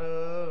ਕਰ।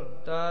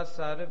 ਤਾ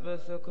ਸਰਬ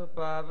ਸੁਖ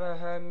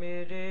ਪਾਵਹਿ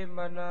ਮੇਰੇ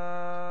ਮਨਾ।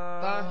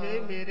 ਤਾਂ ਹੇ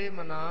ਮੇਰੇ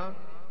ਮਨਾ,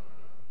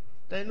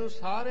 ਤੈਨੂੰ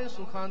ਸਾਰੇ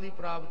ਸੁੱਖਾਂ ਦੀ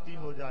ਪ੍ਰਾਪਤੀ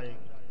ਹੋ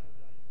ਜਾਏਗੀ।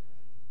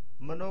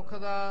 ਮਨੁੱਖ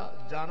ਦਾ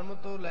ਜਨਮ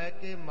ਤੋਂ ਲੈ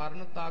ਕੇ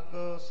ਮਰਨ ਤੱਕ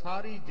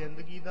ਸਾਰੀ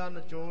ਜ਼ਿੰਦਗੀ ਦਾ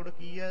ਨਿਚੋੜ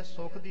ਕੀ ਹੈ?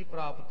 ਸੁੱਖ ਦੀ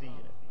ਪ੍ਰਾਪਤੀ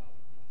ਹੈ।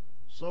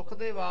 ਸੁੱਖ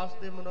ਦੇ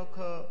ਵਾਸਤੇ ਮਨੁੱਖ,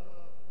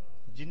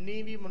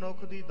 ਜਿੰਨੀ ਵੀ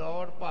ਮਨੁੱਖ ਦੀ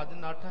ਦੌੜ ਭੱਜ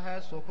ਨੱਠ ਹੈ,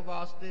 ਸੁੱਖ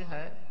ਵਾਸਤੇ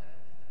ਹੈ।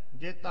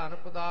 ਜੇ ਧਨ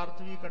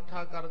ਪਦਾਰਥ ਵੀ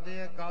ਇਕੱਠਾ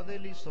ਕਰਦੇ ਆ, ਕਾਹਦੇ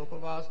ਲਈ? ਸੁੱਖ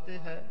ਵਾਸਤੇ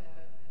ਹੈ।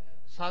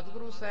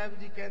 ਸਤਿਗੁਰੂ ਸਾਹਿਬ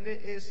ਜੀ ਕਹਿੰਦੇ,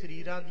 ਇਹ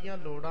ਸਰੀਰਾਂ ਦੀਆਂ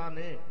ਲੋੜਾਂ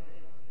ਨੇ,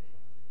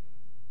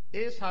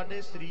 ਇਹ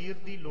ਸਾਡੇ ਸਰੀਰ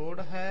ਦੀ ਲੋੜ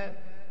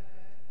ਹੈ,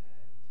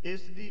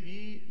 ਇਸ ਦੀ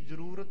ਵੀ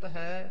ਜ਼ਰੂਰਤ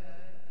ਹੈ।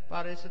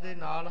 ਪਰ ਇਸ ਦੇ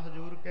ਨਾਲ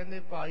ਹਜ਼ੂਰ ਕਹਿੰਦੇ,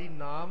 ਭਾਈ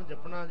ਨਾਮ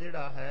ਜਪਣਾ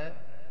ਜਿਹੜਾ ਹੈ,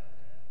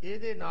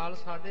 ਇਹਦੇ ਨਾਲ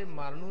ਸਾਡੇ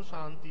ਮਨ ਨੂੰ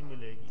ਸ਼ਾਂਤੀ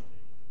ਮਿਲੇਗੀ।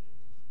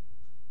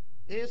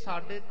 ਇਹ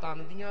ਸਾਡੇ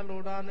ਤਨ ਦੀਆਂ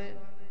ਲੋੜਾਂ ਨੇ,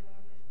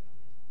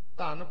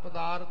 ਧਨ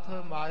ਪਦਾਰਥ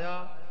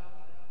ਮਾਇਆ,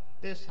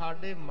 ਤੇ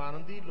ਸਾਡੇ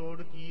ਮਨ ਦੀ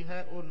ਲੋੜ ਕੀ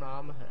ਹੈ? ਉਹ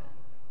ਨਾਮ ਹੈ।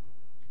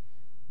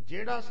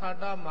 ਜਿਹੜਾ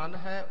ਸਾਡਾ ਮਨ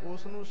ਹੈ,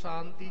 ਉਸ ਨੂੰ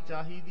ਸ਼ਾਂਤੀ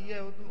ਚਾਹੀਦੀ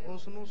ਹੈ,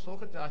 ਉਸ ਨੂੰ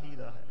ਸੁੱਖ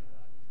ਚਾਹੀਦਾ ਹੈ।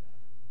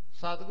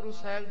 ਸਤਿਗੁਰੂ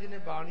ਸਾਹਿਬ ਜੀ ਨੇ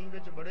ਬਾਣੀ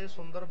ਵਿੱਚ ਬੜੇ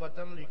ਸੁੰਦਰ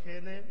ਬਚਨ ਲਿਖੇ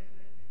ਨੇ।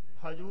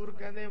 ਹਜ਼ੂਰ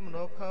ਕਹਿੰਦੇ,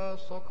 ਮਨੁੱਖ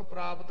ਸੁੱਖ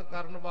ਪ੍ਰਾਪਤ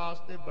ਕਰਨ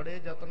ਵਾਸਤੇ ਬੜੇ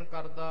ਯਤਨ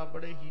ਕਰਦਾ,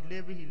 ਬੜੇ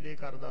ਹੀਲੇ ਵਹੀਲੇ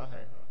ਕਰਦਾ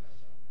ਹੈ।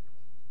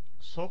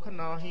 ਸੁੱਖ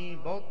ਨਾਹੀਂ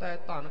ਬਹੁਤੈ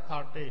ਧਨ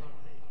ਖਾਟੇ,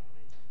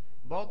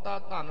 ਬਹੁਤਾ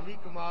ਧਨ ਵੀ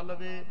ਕਮਾ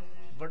ਲਵੇ।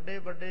 ਵੱਡੇ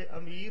ਵੱਡੇ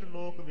ਅਮੀਰ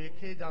ਲੋਕ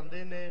ਵੇਖੇ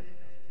ਜਾਂਦੇ ਨੇ,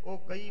 ਉਹ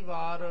ਕਈ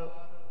ਵਾਰ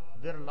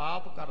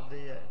ਵਿਰਲਾਪ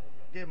ਕਰਦੇ ਹੈ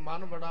ਕਿ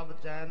ਮਨ ਬੜਾ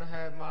ਬਚੈਨ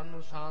ਹੈ, ਮਨ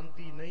ਨੂੰ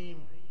ਸ਼ਾਂਤੀ ਨਹੀਂ।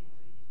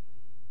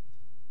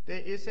 ਤੇ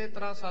ਇਸੇ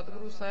ਤਰ੍ਹਾਂ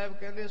ਸਤਿਗੁਰੂ ਸਾਹਿਬ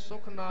ਕਹਿੰਦੇ,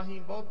 ਸੁੱਖ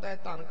ਨਾਹੀਂ ਬਹੁਤੈ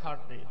ਧਨ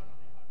ਖਾਟੇ।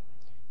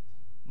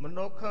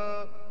 ਮਨੁੱਖ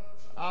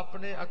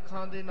ਆਪਣੇ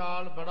ਅੱਖਾਂ ਦੇ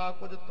ਨਾਲ ਬੜਾ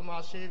ਕੁਝ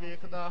ਤਮਾਸ਼ੇ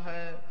ਵੇਖਦਾ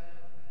ਹੈ,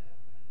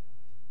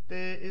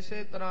 ਤੇ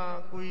ਇਸੇ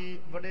ਤਰ੍ਹਾਂ ਕੋਈ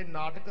ਬੜੇ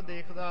ਨਾਟਕ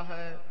ਦੇਖਦਾ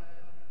ਹੈ।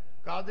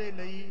 ਕਾਹਦੇ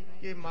ਲਈ?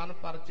 ਕਿ ਮਨ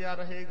ਪਰਚਿਆ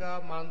ਰਹੇਗਾ,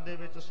 ਮਨ ਦੇ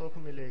ਵਿੱਚ ਸੁੱਖ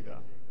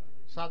ਮਿਲੇਗਾ।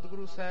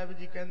 ਸਤਿਗੁਰੂ ਸਾਹਿਬ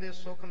ਜੀ ਕਹਿੰਦੇ,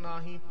 ਸੁੱਖ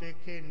ਨਾਹੀਂ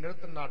ਪੇਖੇ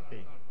ਨਿਰਤ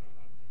ਨਾਟੇ।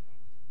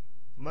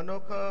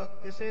 ਮਨੁੱਖ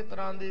ਕਿਸੇ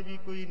ਤਰ੍ਹਾਂ ਦੇ ਵੀ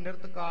ਕੋਈ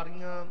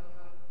ਨਿਰਤਕਾਰੀਆਂ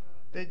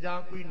ਤੇ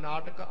ਜਾਂ ਕੋਈ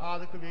ਨਾਟਕ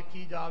ਆਦਿਕ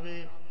ਵੇਖੀ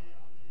ਜਾਵੇ,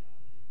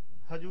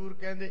 ਹਜੂਰ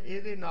ਕਹਿੰਦੇ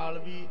ਇਹਦੇ ਨਾਲ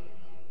ਵੀ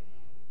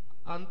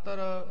ਅੰਤਰ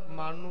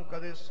ਮਨ ਨੂੰ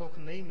ਕਦੇ ਸੁੱਖ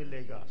ਨਹੀਂ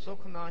ਮਿਲੇਗਾ।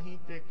 ਸੁੱਖ ਨਾਹੀਂ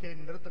ਪੇਖੇ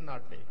ਨਿਰਤ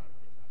ਨਾਟੇ।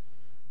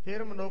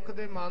 ਫਿਰ ਮਨੁੱਖ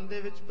ਦੇ ਮਨ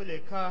ਦੇ ਵਿੱਚ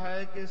ਭੁਲੇਖਾ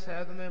ਹੈ ਕਿ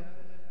ਸ਼ਾਇਦ ਮੈਂ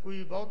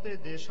ਕੋਈ ਬਹੁਤੇ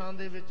ਦੇਸ਼ਾਂ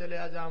ਦੇ ਵਿੱਚ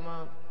ਚਲਿਆ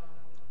ਜਾਵਾਂ,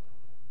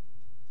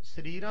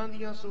 ਸਰੀਰਾਂ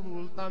ਦੀਆਂ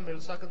ਸਹੂਲਤਾਂ ਮਿਲ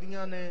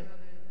ਸਕਦੀਆਂ ਨੇ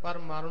ਪਰ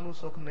ਮਨ ਨੂੰ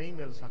ਸੁੱਖ ਨਹੀਂ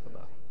ਮਿਲ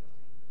ਸਕਦਾ।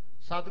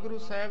 ਸਤਿਗੁਰੂ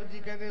ਸਾਹਿਬ ਜੀ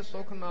ਕਹਿੰਦੇ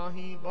ਸੁੱਖ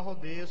ਨਾਹੀਂ ਬਹੁ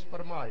ਦੇਸ਼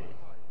ਭਰਮਾਏ।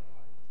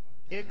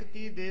 ਇੱਕ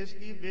ਕੀ ਦੇਸ਼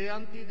ਕੀ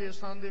ਬੇਅੰਤੀ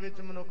ਦੇਸ਼ਾਂ ਦੇ ਵਿੱਚ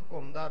ਮਨੁੱਖ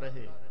ਘੁੰਮਦਾ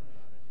ਰਹੇ,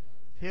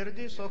 ਫਿਰ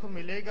ਜੀ ਸੁੱਖ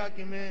ਮਿਲੇਗਾ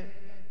ਕਿਵੇਂ?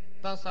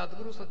 ਤਾਂ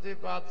ਸਤਿਗੁਰੂ ਸੱਚੇ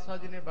ਪਾਤਸ਼ਾਹ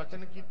ਜੀ ਨੇ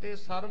ਬਚਨ ਕੀਤੇ,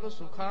 ਸਰਬ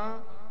ਸੁਖਾਂ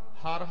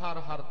ਹਰ ਹਰ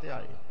ਹਰ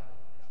ਧਿਆਏ।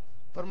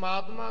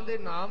 ਪਰਮਾਤਮਾ ਦੇ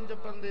ਨਾਮ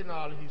ਜਪਣ ਦੇ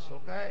ਨਾਲ ਹੀ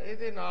ਸੁੱਖ ਹੈ।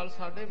 ਇਹਦੇ ਨਾਲ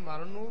ਸਾਡੇ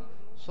ਮਨ ਨੂੰ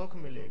ਸੁੱਖ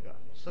ਮਿਲੇਗਾ,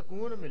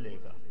 ਸਕੂਨ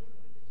ਮਿਲੇਗਾ।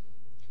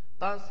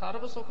 ਤਾਂ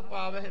ਸਰਬ ਸੁਖ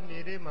ਪਾਵਹਿ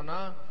ਮੇਰੇ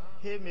ਮਨਾ,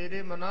 ਹੇ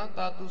ਮੇਰੇ ਮਨਾ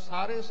ਤਾਂ ਤੂੰ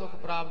ਸਾਰੇ ਸੁਖ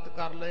ਪ੍ਰਾਪਤ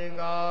ਕਰ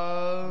ਲਏਗਾ।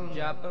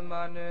 ਜਪ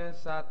ਮਨ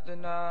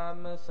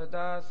ਸਤਨਾਮ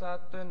ਸਦਾ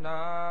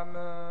ਸਤਨਾਮ।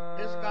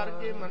 ਇਸ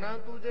ਕਰਕੇ ਮਨਾ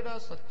ਤੂੰ ਜਿਹੜਾ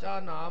ਸੱਚਾ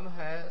ਨਾਮ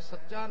ਹੈ,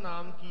 ਸੱਚਾ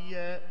ਨਾਮ ਕੀ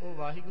ਹੈ? ਉਹ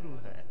ਵਾਹਿਗੁਰੂ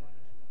ਹੈ।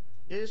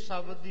 ਇਹ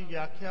ਸ਼ਬਦ ਦੀ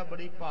ਵਿਆਖਿਆ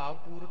ਬੜੀ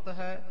ਭਾਵਪੂਰਤ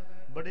ਹੈ,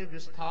 ਬੜੇ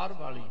ਵਿਸਥਾਰ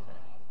ਵਾਲੀ ਹੈ।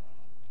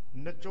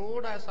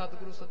 ਨਿਚੋੜ ਹੈ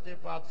ਸਤਿਗੁਰੂ ਸੱਚੇ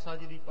ਪਾਤਸ਼ਾਹ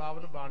ਜੀ ਦੀ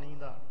ਪਾਵਨ ਬਾਣੀ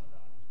ਦਾ।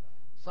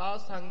 ਸਾਧ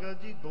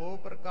ਸੰਗਤ ਜੀ, ਦੋ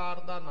ਪ੍ਰਕਾਰ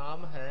ਦਾ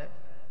ਨਾਮ ਹੈ।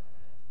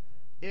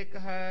 ਇੱਕ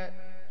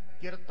ਹੈ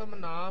ਕਿਰਤਮ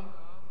ਨਾਮ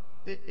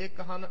ਤੇ ਇੱਕ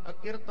ਹਨ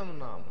ਅਕਿਰਤਮ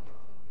ਨਾਮ।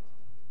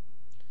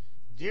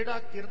 ਜਿਹੜਾ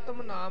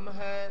ਕਿਰਤਮ ਨਾਮ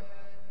ਹੈ,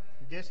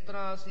 ਜਿਸ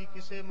ਤਰ੍ਹਾਂ ਅਸੀਂ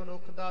ਕਿਸੇ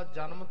ਮਨੁੱਖ ਦਾ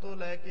ਜਨਮ ਤੋਂ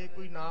ਲੈ ਕੇ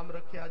ਕੋਈ ਨਾਮ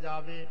ਰੱਖਿਆ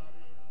ਜਾਵੇ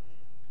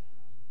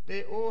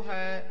ਤੇ ਉਹ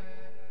ਹੈ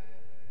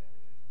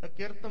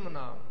ਅਕਿਰਤਮ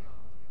ਨਾਮ।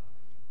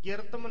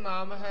 ਕਿਰਤਮ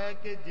ਨਾਮ ਹੈ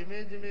ਕਿ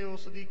ਜਿਵੇਂ ਜਿਵੇਂ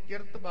ਉਸ ਦੀ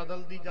ਕਿਰਤ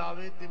ਬਦਲਦੀ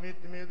ਜਾਵੇ ਤਿਵੇਂ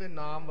ਤਿਵੇਂ ਉਹਦੇ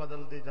ਨਾਮ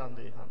ਬਦਲਦੇ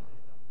ਜਾਂਦੇ ਹਨ।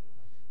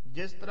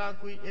 ਜਿਸ ਤਰ੍ਹਾਂ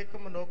ਕੋਈ ਇੱਕ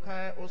ਮਨੁੱਖ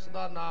ਹੈ, ਉਸ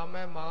ਦਾ ਨਾਮ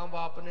ਹੈ, ਮਾਂ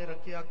ਬਾਪ ਨੇ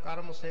ਰੱਖਿਆ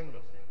ਕਰਮ ਸਿੰਘ।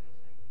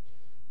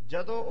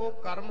 ਜਦੋਂ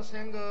ਉਹ ਕਰਮ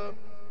ਸਿੰਘ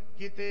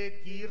ਕਿਤੇ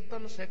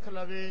ਕੀਰਤਨ ਸਿੱਖ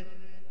ਲਵੇ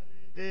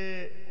ਤੇ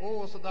ਉਹ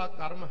ਉਸ ਦਾ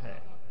ਕਰਮ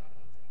ਹੈ,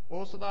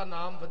 ਉਸ ਦਾ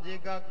ਨਾਮ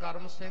ਵੱਜੇਗਾ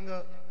ਕਰਮ ਸਿੰਘ,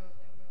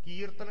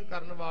 ਕੀਰਤਨ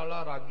ਕਰਨ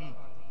ਵਾਲਾ ਰਾਗੀ।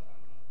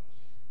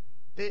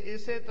 ਤੇ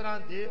ਇਸੇ ਤਰ੍ਹਾਂ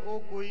ਜੇ ਉਹ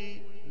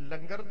ਕੋਈ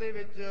ਲੰਗਰ ਦੇ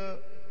ਵਿੱਚ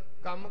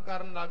ਕੰਮ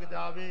ਕਰਨ ਲੱਗ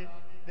ਜਾਵੇ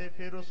ਤੇ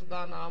ਫਿਰ ਉਸ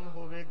ਦਾ ਨਾਮ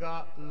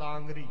ਹੋਵੇਗਾ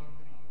ਲਾਂਗਰੀ।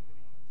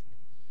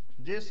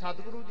 ਜੇ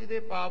ਸਤਿਗੁਰੂ ਜੀ ਦੇ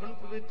ਪਾਵਨ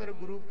ਪਵਿੱਤਰ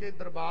ਗੁਰੂ ਕੇ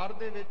ਦਰਬਾਰ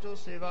ਦੇ ਵਿੱਚ ਉਹ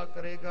ਸੇਵਾ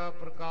ਕਰੇਗਾ,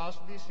 ਪ੍ਰਕਾਸ਼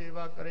ਦੀ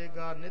ਸੇਵਾ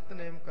ਕਰੇਗਾ,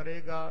 ਨਿਤਨੇਮ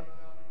ਕਰੇਗਾ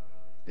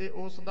ਤੇ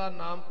ਉਸ ਦਾ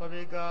ਨਾਮ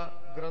ਪਵੇਗਾ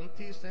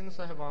ਗ੍ਰੰਥੀ ਸਿੰਘ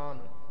ਸਹਿਬਾਨ।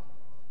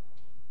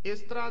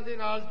 ਇਸ ਤਰ੍ਹਾਂ ਦੇ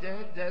ਨਾਲ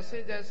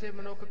ਜੈਸੇ ਜੈਸੇ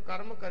ਮਨੁੱਖ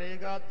ਕਰਮ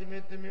ਕਰੇਗਾ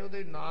ਤਿਵੇਂ ਤਿਵੇਂ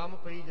ਉਹਦੇ ਨਾਮ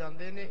ਪਈ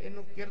ਜਾਂਦੇ ਨੇ।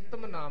 ਇਹਨੂੰ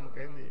ਕਿਰਤਮ ਨਾਮ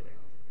ਕਹਿੰਦੇ ਆ।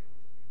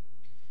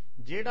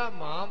 ਜਿਹੜਾ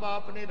ਮਾਂ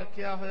ਬਾਪ ਨੇ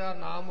ਰੱਖਿਆ ਹੋਇਆ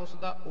ਨਾਮ ਉਸ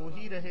ਦਾ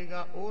ਉਹੀ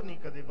ਰਹੇਗਾ, ਉਹ ਨਹੀਂ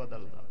ਕਦੇ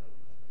ਬਦਲਦਾ।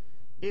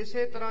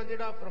 ਇਸੇ ਤਰ੍ਹਾਂ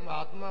ਜਿਹੜਾ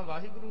ਪ੍ਰਮਾਤਮਾ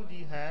ਵਾਹਿਗੁਰੂ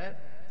ਜੀ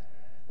ਹੈ,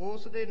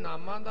 ਉਸ ਦੇ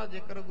ਨਾਮਾਂ ਦਾ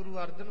ਜ਼ਿਕਰ ਗੁਰੂ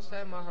ਅਰਜਨ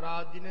ਸਾਹਿਬ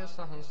ਮਹਾਰਾਜ ਜੀ ਨੇ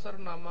ਸਹੰਸਰ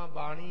ਨਾਮਾ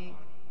ਬਾਣੀ,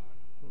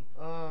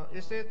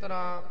 ਇਸੇ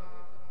ਤਰ੍ਹਾਂ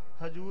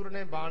ਹਜੂਰ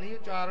ਨੇ ਬਾਣੀ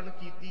ਉਚਾਰਨ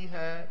ਕੀਤੀ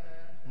ਹੈ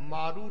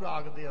ਮਾਰੂ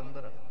ਰਾਗ ਦੇ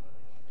ਅੰਦਰ,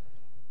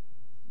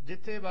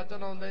 ਜਿੱਥੇ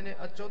ਵਚਨ ਆਉਂਦੇ ਨੇ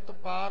ਅਚੁੱਤ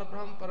ਪਾਰ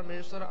ਬ੍ਰਹਮ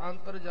ਪਰਮੇਸ਼ਰ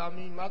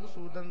ਅੰਤਰਜਾਮੀ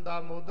ਮਧੂਸੂਦਨ ਦਾ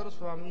ਮੋਦਰ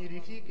ਸੁਆਮੀ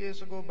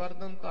ਰਿਸ਼ੀਕੇਸ਼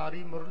ਗੋਬਰਧਨ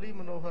ਧਾਰੀ ਮੁਰਲੀ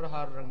ਮਨੋਹਰ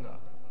ਹਰ ਰੰਗਾ।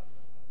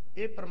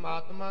 ਇਹ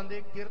ਪ੍ਰਮਾਤਮਾ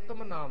ਦੇ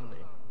ਕਿਰਤਮ ਨਾਮ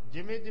ਨੇ।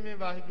 ਜਿਵੇਂ ਜਿਵੇਂ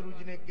ਵਾਹਿਗੁਰੂ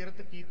ਜੀ ਨੇ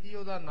ਕਿਰਤ ਕੀਤੀ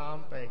ਉਹਦਾ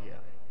ਨਾਮ ਪੈ ਗਿਆ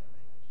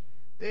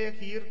ਤੇ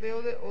ਅਖੀਰ ਤੇ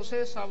ਉਹਦੇ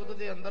ਉਸੇ ਸ਼ਬਦ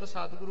ਦੇ ਅੰਦਰ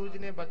ਸਤਿਗੁਰੂ ਜੀ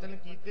ਨੇ ਬਚਨ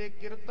ਕੀਤੇ,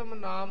 ਕਿਰਤਮ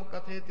ਨਾਮ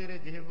ਕਥੇ ਤੇਰੇ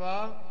ਜਿਹਵਾ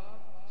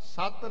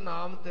ਸਤ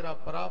ਨਾਮ ਤੇਰਾ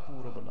ਪਰਾ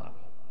ਪੂਰਬਲਾ।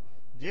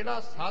 ਜਿਹੜਾ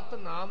ਸਤ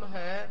ਨਾਮ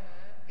ਹੈ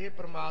ਇਹ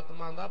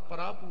ਪ੍ਰਮਾਤਮਾ ਦਾ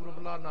ਪਰਾ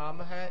ਪੂਰਬਲਾ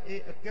ਨਾਮ ਹੈ,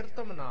 ਇਹ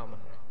ਅਕਿਰਤਮ ਨਾਮ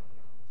ਹੈ।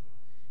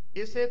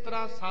 ਇਸੇ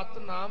ਤਰ੍ਹਾਂ ਸਤ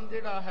ਨਾਮ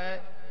ਜਿਹੜਾ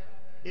ਹੈ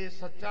ਇਹ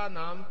ਸੱਚਾ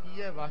ਨਾਮ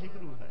ਕੀ ਹੈ?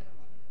 ਵਾਹਿਗੁਰੂ ਹੈ।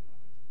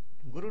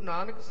 ਗੁਰੂ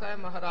ਨਾਨਕ ਸਾਹਿਬ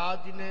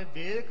ਮਹਾਰਾਜ ਜੀ ਨੇ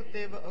ਵੇਖ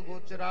ਤਿਵ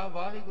ਅਗੋਚਰਾ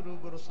ਵਾਹਿਗੁਰੂ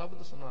ਗੁਰ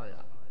ਸ਼ਬਦ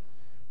ਸੁਣਾਇਆ।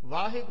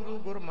 ਵਾਹਿਗੁਰੂ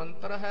ਗੁਰ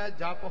ਮੰਤਰ ਹੈ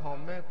ਜਪ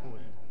ਹਉਮੈ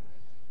ਕੋਈ।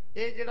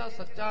 ਇਹ ਜਿਹੜਾ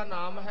ਸੱਚਾ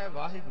ਨਾਮ ਹੈ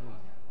ਵਾਹਿਗੁਰੂ,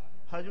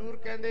 ਹਜੂਰ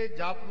ਕਹਿੰਦੇ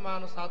ਜਪ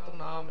ਮਨ ਸਤ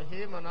ਨਾਮ।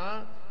 ਹੇ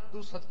ਮਨਾ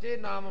ਤੂੰ ਸੱਚੇ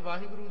ਨਾਮ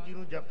ਵਾਹਿਗੁਰੂ ਜੀ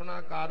ਨੂੰ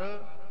ਜਪਣਾ ਕਰ।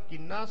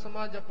 ਕਿੰਨਾ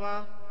ਸਮਾਂ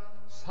ਜਪਾਂ?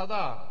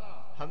 ਸਦਾ,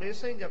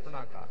 ਹਮੇਸ਼ਾ ਹੀ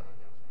ਜਪਣਾ ਕਰ।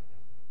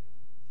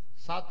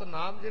 ਸਤ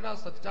ਨਾਮ ਜਿਹੜਾ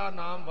ਸੱਚਾ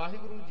ਨਾਮ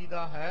ਵਾਹਿਗੁਰੂ ਜੀ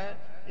ਦਾ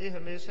ਹੈ ਇਹ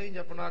ਹਮੇਸ਼ਾ ਹੀ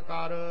ਜਪਣਾ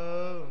ਕਰ।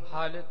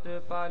 ਹਾਲਤ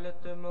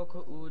ਪਾਲਤ ਮੁਖ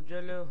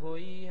ਉਜਲ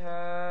ਹੋਈ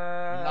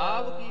ਹੈ।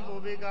 ਲਾਭ ਕੀ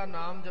ਹੋਵੇਗਾ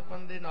ਨਾਮ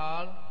ਜਪਣ ਦੇ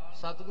ਨਾਲ?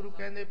 ਸਤਿਗੁਰੂ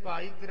ਕਹਿੰਦੇ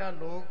ਭਾਈ ਤੇਰਾ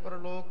ਲੋਕ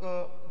ਪਰਲੋਕ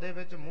ਦੇ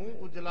ਵਿੱਚ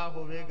ਮੂੰਹ ਉਜਲਾ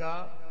ਹੋਵੇਗਾ।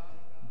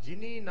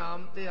 ਜਿਨੀ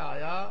ਨਾਮ ਤੇ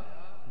ਆਇਆ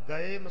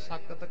ਗਏ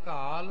ਮਸਕਤ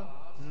ਘਾਲ,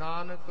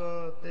 ਨਾਨਕ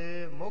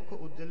ਤੇ ਮੁਖ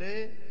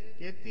ਉਜਲੇ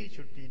ਕੇਤੀ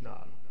ਛੁੱਟੀ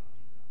ਨਾਲ।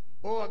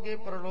 ਉਹ ਅੱਗੇ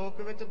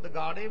ਪਰਲੋਕ ਵਿੱਚ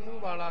ਦਗਾੜੇ ਮੂੰਹ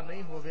ਵਾਲਾ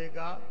ਨਹੀਂ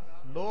ਹੋਵੇਗਾ,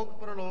 ਲੋਕ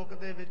ਪ੍ਰਲੋਕ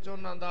ਦੇ ਵਿੱਚ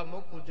ਉਹਨਾਂ ਦਾ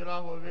ਮੁਖ ਉਜਲਾ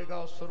ਹੋਵੇਗਾ,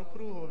 ਉਹ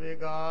ਸੁਰਖਰੂ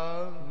ਹੋਵੇਗਾ।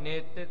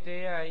 ਨਿਤ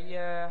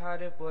ਧਿਆਈਐ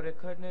ਹਰਿ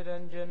ਪੁਰਖ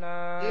ਨਿਰੰਜਨਾ।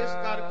 ਇਸ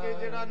ਕਰਕੇ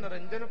ਜਿਹੜਾ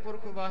ਨਿਰੰਜਨ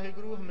ਪੁਰਖ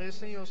ਵਾਹਿਗੁਰੂ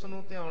ਹਮੇਸ਼ਾ ਹੀ ਉਸ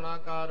ਨੂੰ ਧਿਆਉਣਾ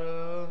ਕਰ।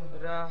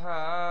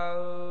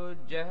 ਰਹਾਉ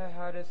ਜਹ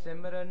ਹਰਿ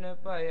ਸਿਮਰਨ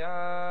ਭਇਆ।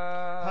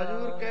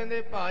 ਹਜੂਰ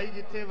ਕਹਿੰਦੇ ਭਾਈ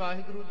ਜਿੱਥੇ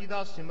ਵਾਹਿਗੁਰੂ ਜੀ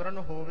ਦਾ ਸਿਮਰਨ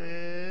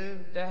ਹੋਵੇ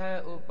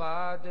ਤਹ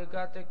ਉਪਾਦ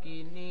ਗਤ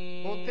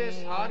ਕੀਨੀ। ਉੱਥੇ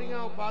ਸਾਰੀਆਂ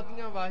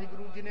ਉਪਾਧੀਆਂ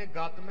ਵਾਹਿਗੁਰੂ ਜੀ ਨੇ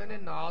ਗਤ ਮੈਨੇ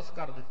ਨਾਸ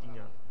ਕਰ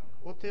ਦਿੱਤੀਆਂ।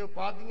 ਉੱਥੇ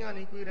ਉਪਾਧੀਆਂ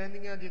ਨਹੀਂ ਕੋਈ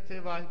ਰਹਿੰਦੀਆਂ ਜਿੱਥੇ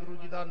ਵਾਹਿਗੁਰੂ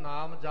ਜੀ ਦਾ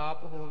ਨਾਮ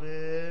ਜਾਪ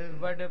ਹੋਵੇ।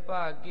 ਵਡ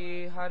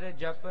ਭਾਗੀ ਹਰ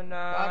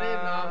ਜਪਨਾ। ਪਰ ਇਹ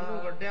ਨਾਮ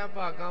ਨੂੰ ਵੱਡਿਆਂ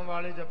ਭਾਗਾਂ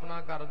ਵਾਲੇ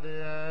ਜਪਨਾ ਕਰਦੇ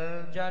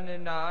ਐ। ਜਨ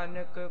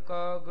ਨਾਨਕ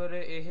ਕੋ ਗੁਰ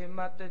ਇਹ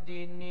ਮਤ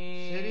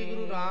ਦੀਨੀ। ਸ੍ਰੀ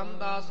ਗੁਰੂ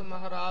ਰਾਮਦਾਸ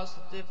ਮਹਾਰਾਜ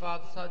ਸੱਚੇ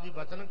ਪਾਤਸ਼ਾਹ ਜੀ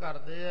ਬਚਨ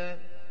ਕਰਦੇ ਐ।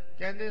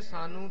 ਕਹਿੰਦੇ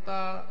ਸਾਨੂੰ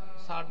ਤਾਂ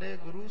ਸਾਡੇ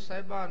ਗੁਰੂ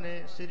ਸਾਹਿਬਾਂ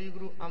ਨੇ, ਸ੍ਰੀ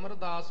ਗੁਰੂ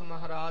ਅਮਰਦਾਸ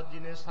ਮਹਾਰਾਜ ਜੀ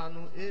ਨੇ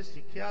ਸਾਨੂੰ ਇਹ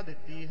ਸਿੱਖਿਆ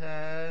ਦਿੱਤੀ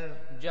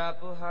ਹੈ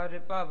ਜਪ ਹਰਿ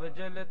ਭਵ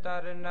ਜਲ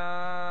ਤਰਨਾ।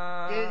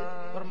 ਕਿ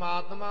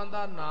ਪਰਮਾਤਮਾ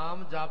ਦਾ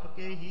ਨਾਮ ਜਪ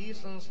ਕੇ ਹੀ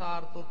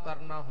ਸੰਸਾਰ ਤੋਂ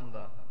ਤਰਨਾ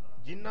ਹੁੰਦਾ।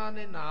 ਜਿਨ੍ਹਾਂ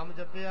ਨੇ ਨਾਮ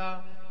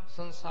ਜਪਿਆ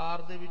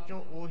ਸੰਸਾਰ ਦੇ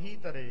ਵਿੱਚੋਂ ਉਹੀ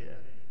ਤਰੇ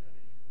ਹੈ।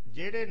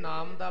 ਜਿਹੜੇ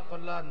ਨਾਮ ਦਾ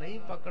ਪੱਲਾ ਨਹੀਂ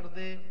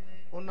ਪਕੜਦੇ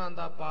ਉਹਨਾਂ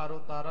ਦਾ ਪਾਰ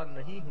ਉਤਾਰਾ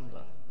ਨਹੀਂ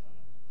ਹੁੰਦਾ।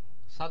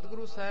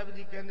 ਸਤਿਗੁਰੂ ਸਾਹਿਬ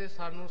ਜੀ ਕਹਿੰਦੇ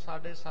ਸਾਨੂੰ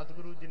ਸਾਡੇ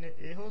ਸਤਿਗੁਰੂ ਜੀ ਨੇ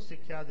ਇਹੋ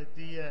ਸਿੱਖਿਆ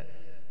ਦਿੱਤੀ ਹੈ।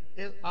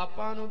 ਇਹ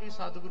ਆਪਾਂ ਨੂੰ ਵੀ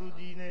ਸਤਿਗੁਰੂ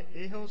ਜੀ ਨੇ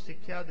ਇਹੋ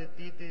ਸਿੱਖਿਆ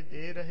ਦਿੱਤੀ ਤੇ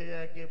ਦੇ ਰਹੇ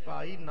ਹੈ ਕਿ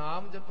ਭਾਈ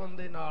ਨਾਮ ਜਪਣ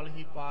ਦੇ ਨਾਲ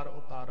ਹੀ ਪਾਰ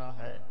ਉਤਾਰਾ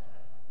ਹੈ।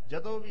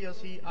 ਜਦੋਂ ਵੀ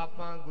ਅਸੀਂ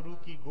ਆਪਾਂ ਗੁਰੂ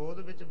ਕੀ ਗੋਦ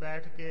ਵਿੱਚ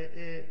ਬੈਠ ਕੇ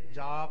ਇਹ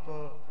ਜਾਪ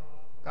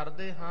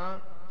ਕਰਦੇ ਹਾਂ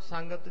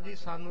ਸੰਗਤ ਜੀ,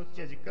 ਸਾਨੂੰ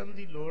ਝਿਜਕਣ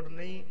ਦੀ ਲੋੜ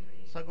ਨਹੀਂ,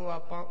 ਸਗੋਂ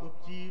ਆਪਾਂ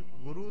ਉੱਚੀ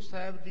ਗੁਰੂ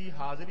ਸਾਹਿਬ ਦੀ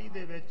ਹਾਜ਼ਰੀ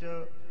ਦੇ ਵਿੱਚ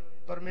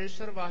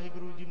ਪਰਮੇਸ਼ਰ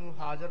ਵਾਹਿਗੁਰੂ ਜੀ ਨੂੰ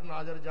ਹਾਜ਼ਰ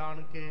ਨਾਜ਼ਰ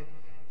ਜਾਣ ਕੇ,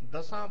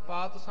 ਦਸਾਂ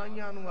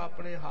ਪਾਤਸ਼ਾਹੀਆਂ ਨੂੰ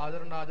ਆਪਣੇ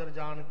ਹਾਜ਼ਰ ਨਾਜ਼ਰ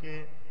ਜਾਣ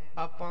ਕੇ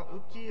ਆਪਾਂ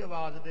ਉੱਚੀ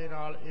ਆਵਾਜ਼ ਦੇ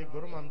ਨਾਲ ਇਹ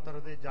ਗੁਰਮੰਤਰ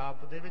ਦੇ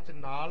ਜਾਪ ਦੇ ਵਿੱਚ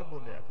ਨਾਲ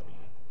ਬੋਲਿਆ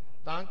ਕਰੀਏ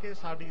ਤਾਂ ਕਿ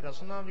ਸਾਡੀ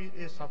ਰਸਨਾ ਵੀ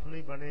ਇਹ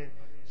ਸਫਲੀ ਬਣੇ।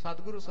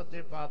 ਸਤਿਗੁਰੂ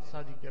ਸੱਚੇ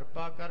ਪਾਤਸ਼ਾਹ ਜੀ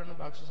ਕਿਰਪਾ ਕਰਨ,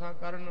 ਬਖਸ਼ਿਸ਼ਾਂ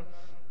ਕਰਨ।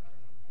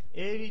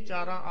 ਇਹ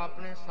ਵਿਚਾਰਾਂ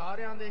ਆਪਣੇ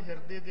ਸਾਰਿਆਂ ਦੇ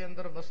ਹਿਰਦੇ ਦੇ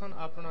ਅੰਦਰ ਵਸਣ,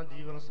 ਆਪਣਾ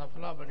ਜੀਵਨ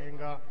ਸਫਲਾ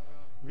ਬਣੇਗਾ।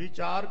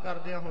 ਵਿਚਾਰ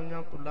ਕਰਦਿਆਂ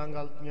ਹੋਈਆਂ ਭੁੱਲਾਂ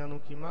ਗਲਤੀਆਂ ਨੂੰ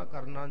ਖਿਮਾ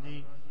ਕਰਨਾ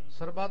ਜੀ।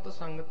 ਸਰਬੱਤ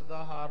ਸੰਗਤ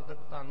ਦਾ ਹਾਰਦਿਕ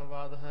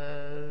ਧੰਨਵਾਦ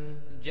ਹੈ।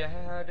 ਜਹ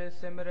ਹਰਿ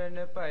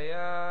ਸਿਮਰਨ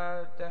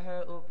ਭਇਆ ਤਹ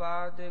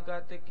ਉਪਾਦ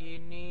ਗਤ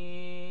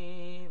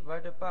ਕੀਨੀ।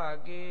 ਵਡ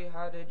ਭਾਗੀ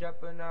ਹਰਿ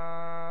ਜਪਨਾ।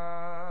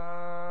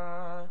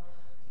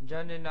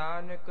 ਜਨ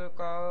ਨਾਨਕ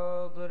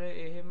ਕਉ ਗੁਰ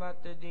ਇਹ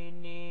ਮਤ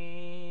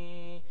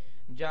ਦੀਨੀ।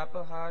 ਜਪ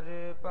ਹਰ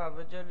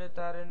ਭਵ ਜਲ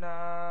ਤਰਨਾ।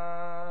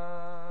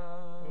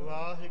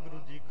 ਵਾਹਿਗੁਰੂ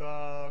ਜੀ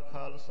ਕਾ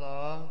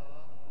ਖਾਲਸਾ,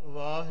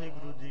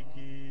 ਵਾਹਿਗੁਰੂ ਜੀ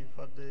ਕੀ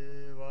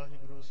ਫਤਿਹ।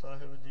 ਵਾਹਿਗੁਰੂ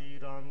ਸਾਹਿਬ ਜੀ।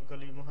 ਰਾਮ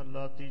ਕਲੀ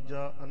ਮਹੱਲਾ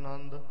ਤੀਜਾ।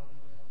 ਆਨੰਦ।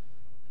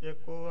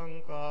 ਏਕ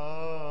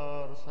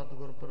ਓੰਕਾਰ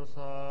ਸਤਿਗੁਰ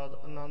ਪ੍ਰਸਾਦ।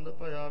 ਆਨੰਦ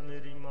ਭਇਆ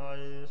ਮੇਰੀ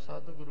ਮਾਏ,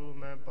 ਸਤਿਗੁਰੂ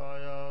ਮੈਂ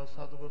ਪਾਇਆ।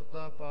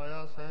 ਸਤਿਗੁਰਤਾ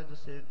ਪਾਇਆ ਸਹਿਜ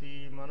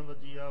ਸੇਤੀ, ਮਨ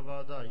ਵਜੀਆ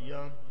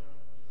ਵਾਧਾਈਆ।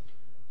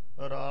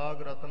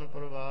 ਰਾਗ ਰਤਨ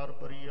ਪਰਿਵਾਰ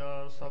ਪਰੀਆ,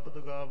 ਸ਼ਬਦ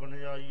ਗਾਵਨ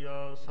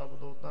ਆਈਆ।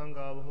 ਸ਼ਬਦੋ ਤਾਂ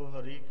ਗਾਵੋ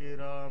ਹਰੀ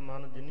ਕੇਰਾ,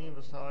 ਮਨ ਜਿਨੀ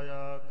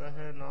ਵਸਾਇਆ।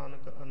 ਕਹੈ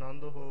ਨਾਨਕ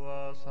ਆਨੰਦ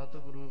ਹੋਆ,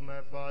 ਸਤਿਗੁਰੂ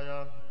ਮੈਂ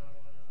ਪਾਇਆ।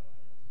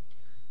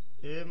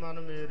 ਏ ਮਨ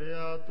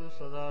ਮੇਰਿਆ ਤੂੰ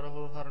ਸਦਾ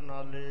ਰਹੋ ਹਰ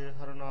ਨਾਲੇ,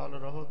 ਹਰ ਨਾਲ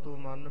ਰਹੋ ਤੂੰ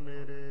ਮਨ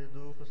ਮੇਰੇ।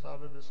 ਦੁਖ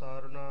ਸਭ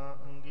ਵਿਸਾਰਨਾ,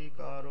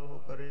 ਅੰਗੀਕਾਰ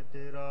ਹੋ ਕਰੇ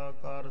ਤੇਰਾ।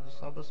 ਕਾਰਜ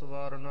ਸਭ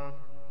ਸਵਾਰਨਾ,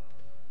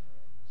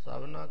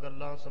 ਸਭਨਾ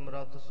ਗੱਲਾਂ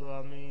ਸਮਰੱਥ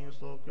ਸੁਆਮੀ।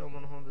 ਸੋ ਕਿਉ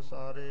ਮਨਹੁ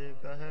ਵਿਸਾਰੇ,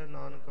 ਕਹੈ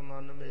ਨਾਨਕ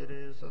ਮਨ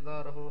ਮੇਰੇ।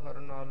 ਸਦਾ ਰਹੋ ਹਰ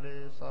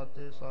ਨਾਲੇ,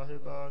 ਸਾਚੇ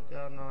ਸਾਹਿਬਾ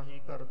ਕਿਆ ਨਾਹੀ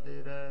ਘਰ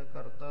ਤੇਰੈ।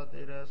 ਕਰਤਾ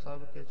ਤੇਰੈ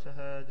ਸਭ ਕਿਛ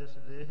ਹੈ, ਜਿਸ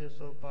ਦੇਹ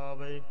ਸੋ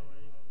ਪਾਵੇ।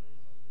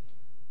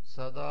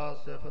 ਸਦਾ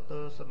ਸਿਫਤ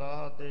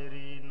ਸਲਾਹ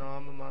ਤੇਰੀ,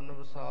 ਨਾਮ ਮਨ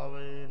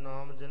ਵਸਾਵੇ।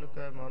 ਨਾਮ ਜਿਨ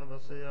ਕੈ ਮਨ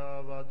ਵਸਿਆ,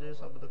 ਵਾਜੇ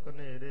ਸ਼ਬਦ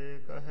ਕਨੇਰੇ।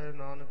 ਕਹੈ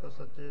ਨਾਨਕ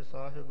ਸੱਚੇ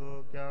ਸਾਹਿਬ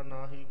ਕਿਆ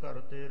ਨਾਹੀ ਘਰ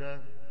ਤੇਰੈ।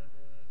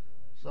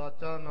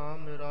 ਸਾਚਾ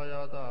ਨਾਮ ਮੇਰਾ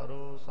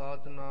ਆਧਾਰੋ,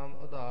 ਸਾਚ ਨਾਮ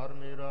ਆਧਾਰ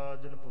ਮੇਰਾ।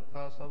 ਜਿਨ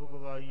ਭੁੱਖਾ ਸਭ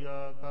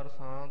ਗਵਾਈਆ, ਕਰ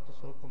ਸ਼ਾਂਤ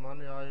ਸੁਖ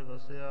ਮਨ ਆਏ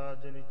ਵਸਿਆ।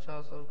 ਜਿਨ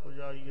ਇੱਛਾ ਸਭ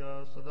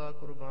ਪੁਜਾਈਆ, ਸਦਾ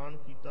ਕੁਰਬਾਨ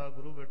ਕੀਤਾ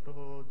ਗੁਰੂ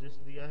ਬਿਟਹੁ। ਜਿਸ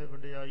ਦੀ ਇਹ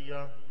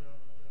ਵਡਿਆਈਆ,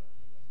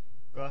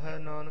 ਕਹੈ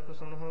ਨਾਨਕ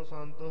ਸੁਣਹੁ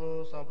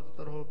ਸੰਤੋ। ਸ਼ਬਦ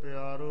ਤਰਹੁ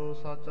ਪਿਆਰੋ,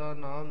 ਸਾਚਾ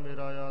ਨਾਮ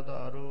ਮੇਰਾ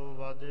ਆਧਾਰੋ।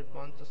 ਵਾਜੇ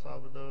ਪੰਚ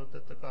ਸ਼ਬਦ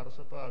ਤਿਤ ਘਰ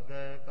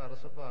ਸੁਭਾਗੈ, ਘਰ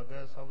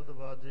ਸੁਭਾਗੈ ਸ਼ਬਦ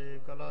ਵਾਜੇ।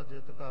 ਕਲਾ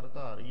ਜਿਤ ਘਰ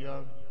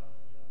ਧਾਰੀਆ,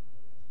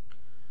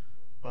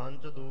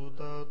 ਪੰਚ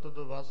ਦੂਤ ਤੁਧ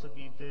ਵਸ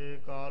ਕੀਤੇ।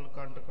 ਕਾਲ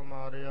ਕੰਟਕ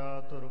ਮਾਰਿਆ,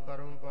 ਧੁਰ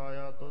ਕਰਮ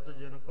ਪਾਇਆ ਤੁਧ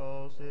ਜਿਨ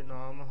ਕਉ। ਸੇ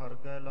ਨਾਮ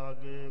ਹਰਗੈ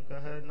ਲਾਗੇ,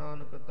 ਕਹੈ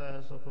ਨਾਨਕ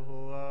ਤਹਿ ਸੁਖ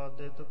ਹੋਆ।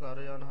 ਤਿਤ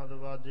ਘਰ ਅਨਹਦ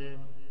ਵਾਜੇ,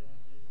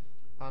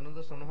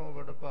 ਆਨੰਦ ਸੁਣਹੁ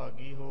ਵਡ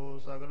ਭਾਗੀ ਹੋ।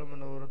 ਸਗਲ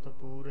ਮਨੋਰਥ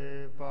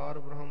ਪੂਰੇ, ਪਾਰ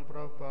ਬ੍ਰਹਮ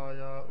ਪ੍ਰਭ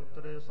ਪਾਇਆ।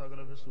 ਉਤਰੇ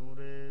ਸਗਲ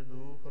ਵਿਸੂਰੇ,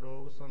 ਦੁਖ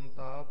ਰੋਗ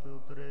ਸੰਤਾਪ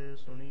ਉਤਰੇ।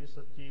 ਸੁਣੀ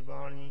ਸੱਚੀ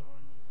ਬਾਣੀ,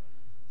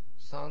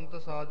 ਸੰਤ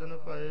ਸਾਜਨ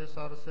ਭਏ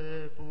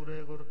ਸਰਸੇ।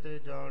 ਪੂਰੇ ਗੁਰ ਤੇ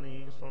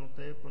ਜਾਣੀ,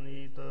 ਸੁਣਤੇ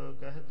ਪੁਨੀਤ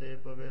ਕਹਤੇ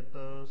ਪਵਿੱਤ।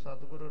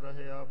 ਸਤਿਗੁਰ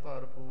ਰਹਿਆ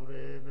ਭਰ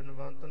ਪੂਰੇ,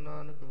 ਬਿਨਵੰਤ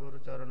ਨਾਨਕ ਗੁਰ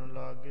ਚਰਨ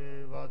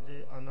ਲਾਗੇ।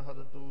 ਵਾਜੇ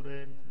ਅਨਹਦ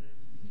ਤੂਰੇ,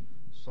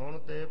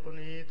 ਸੁਣਤੇ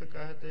ਪੁਨੀਤ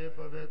ਕਹਤੇ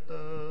ਪਵਿੱਤ।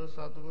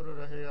 ਸਤਿਗੁਰ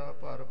ਰਹਿਆ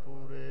ਭਰ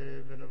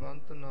ਪੂਰੇ,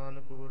 ਬਿਨਵੰਤ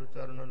ਨਾਨਕ ਗੁਰ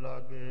ਚਰਨ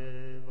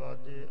ਲਾਗੇ।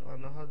 ਵਾਜੇ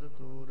ਅਨਹਦ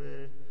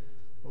ਤੂਰੇ।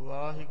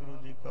 ਵਾਹਿਗੁਰੂ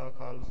ਜੀ ਕਾ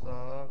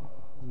ਖਾਲਸਾ,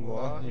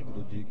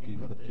 ਵਾਹਿਗੁਰੂ ਜੀ ਕੀ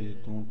ਫਤਿਹ।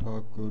 ਤੂੰ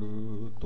ਠਾਕੁਰ